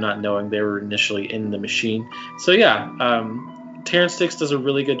Doctor and Joe not knowing they were initially in the machine. So Terrance Dicks does a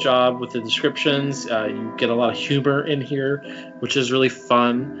really good job with the descriptions. You get a lot of humor in here, which is really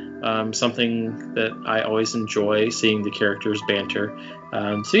fun. Something that I always enjoy, seeing the characters banter.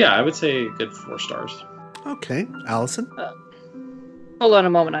 I would say a good 4 stars. Okay, Allison? Hold on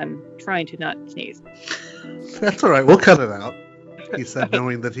a moment. I'm trying to not sneeze. That's all right. We'll cut it out. He said,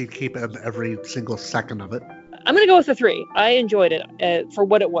 knowing that he'd keep every single second of it. I'm going to go with a 3. I enjoyed it for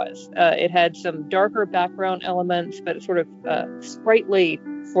what it was. It had some darker background elements, but sort of sprightly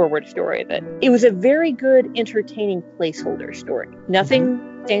forward story. That it was a very good, entertaining placeholder story. Nothing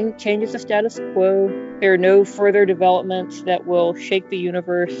changes the status quo. There are no further developments that will shake the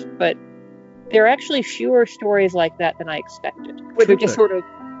universe, but there are actually fewer stories like that than I expected. Where they're just sort of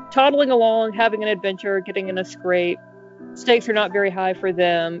toddling along, having an adventure, getting in a scrape. Stakes are not very high for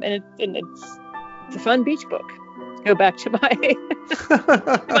them, and it's a fun beach book. Go back to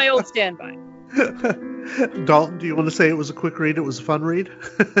my old standby. Dalton, do you want to say it was a quick read? It was a fun read?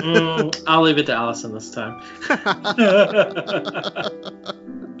 I'll leave it to Allison this time.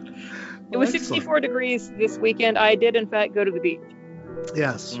 It was 64 degrees this weekend. I did, in fact, go to the beach.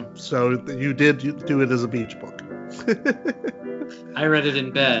 Yes, so you did do it as a beach book. I read it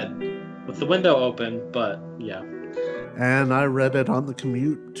in bed with the window open, but yeah. And I read it on the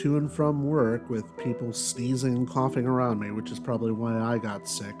commute to and from work with people sneezing and coughing around me, which is probably why I got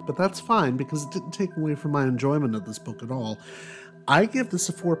sick. But that's fine because it didn't take away from my enjoyment of this book at all. I give this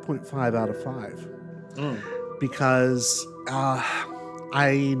a 4.5 out of 5 because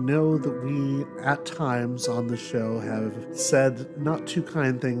I know that we, at times on the show, have said not too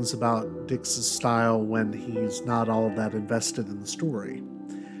kind things about Dicks' style when he's not all that invested in the story.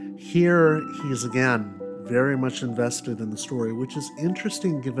 Here, he's again very much invested in the story, which is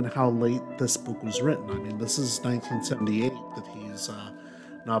interesting given how late this book was written. I mean, this is 1978 that he's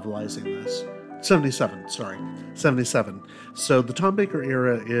novelizing this. 77. So the Tom Baker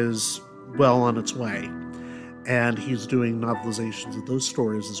era is well on its way, and he's doing novelizations of those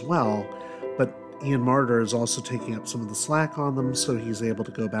stories as well, but Ian Marter is also taking up some of the slack on them, so he's able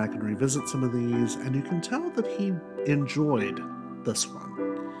to go back and revisit some of these, and you can tell that he enjoyed this one.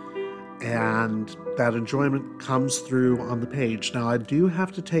 And that enjoyment comes through on the page. Now, I do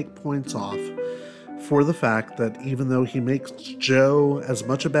have to take points off for the fact that even though he makes Jo as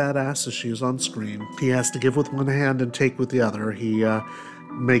much a badass as she is on screen, he has to give with one hand and take with the other. He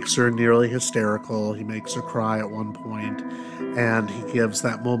makes her nearly hysterical. He makes her cry at one point, and he gives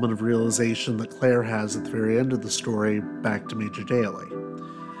that moment of realization that Claire has at the very end of the story back to Major Daly.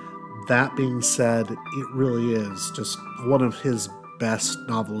 That being said, it really is just one of his best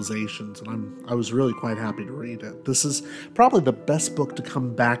novelizations, and I was really quite happy to read it. This is probably the best book to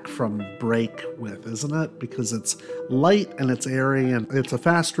come back from break with, isn't it? Because it's light and it's airy, and it's a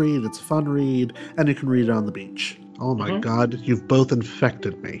fast read, it's a fun read, and you can read it on the beach. Oh my God, you've both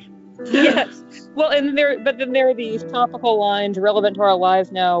infected me. Yes. Well, and then there are these topical lines relevant to our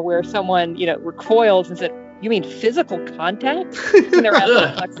lives now where someone, recoils and said, "You mean physical contact?" And they're at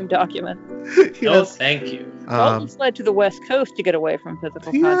the Lexington document. Yes. No, thank you. Well, it's led to the West Coast to get away from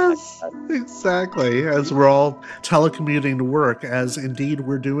physical contact. Yes, exactly. As we're all telecommuting to work, as indeed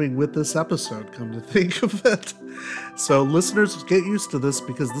we're doing with this episode, come to think of it. So listeners, get used to this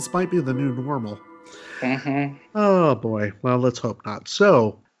because this might be the new normal. Mm-hmm. Oh boy. Well, let's hope not.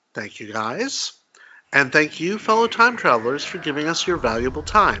 So, thank you guys. And thank you, fellow time travelers, for giving us your valuable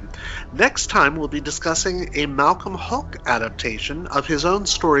time. Next time, we'll be discussing a Malcolm Hulke adaptation of his own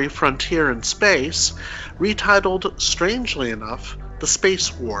story, Frontier in Space, retitled, strangely enough, The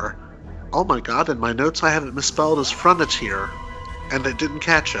Space War. Oh my God, in my notes I have it misspelled as Frontier, and I didn't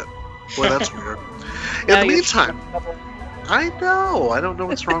catch it. Boy, that's weird. In the meantime... I know. I don't know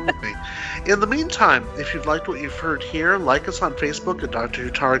what's wrong with me. In the meantime, if you've liked what you've heard here, like us on Facebook at Doctor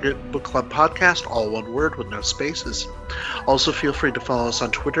Who Target Book Club Podcast, all one word with no spaces. Also, feel free to follow us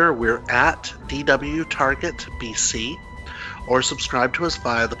on Twitter. We're at DWTargetBC. Or subscribe to us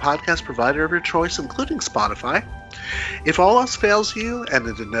via the podcast provider of your choice, including Spotify. If all else fails you, and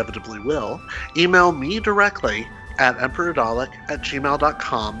it inevitably will, email me directly at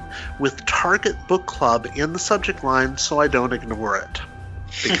emperadolic@gmail.com with Target Book Club in the subject line so I don't ignore it.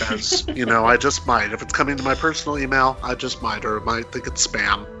 Because, I just might. If it's coming to my personal email, I just might, or might think it's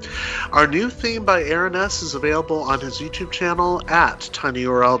spam. Our new theme by Aaron S. is available on his YouTube channel at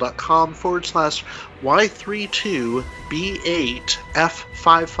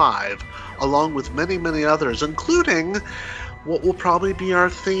tinyurl.com/Y32B8F55, along with many, many others, including what will probably be our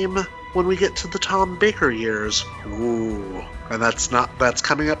theme when we get to the Tom Baker years. Ooh. And that's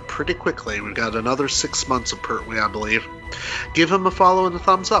coming up pretty quickly. We've got another 6 months of Pertwee, I believe. Give him a follow and a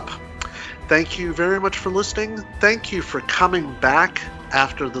thumbs up. Thank you very much for listening. Thank you for coming back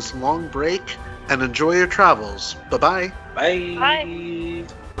after this long break, and enjoy your travels. Bye-bye. Bye. Bye.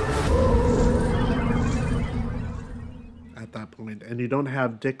 at that point, and you don't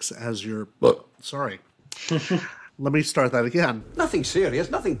have Dix as your... Sorry. Let me start that again. Nothing serious,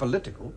 nothing political.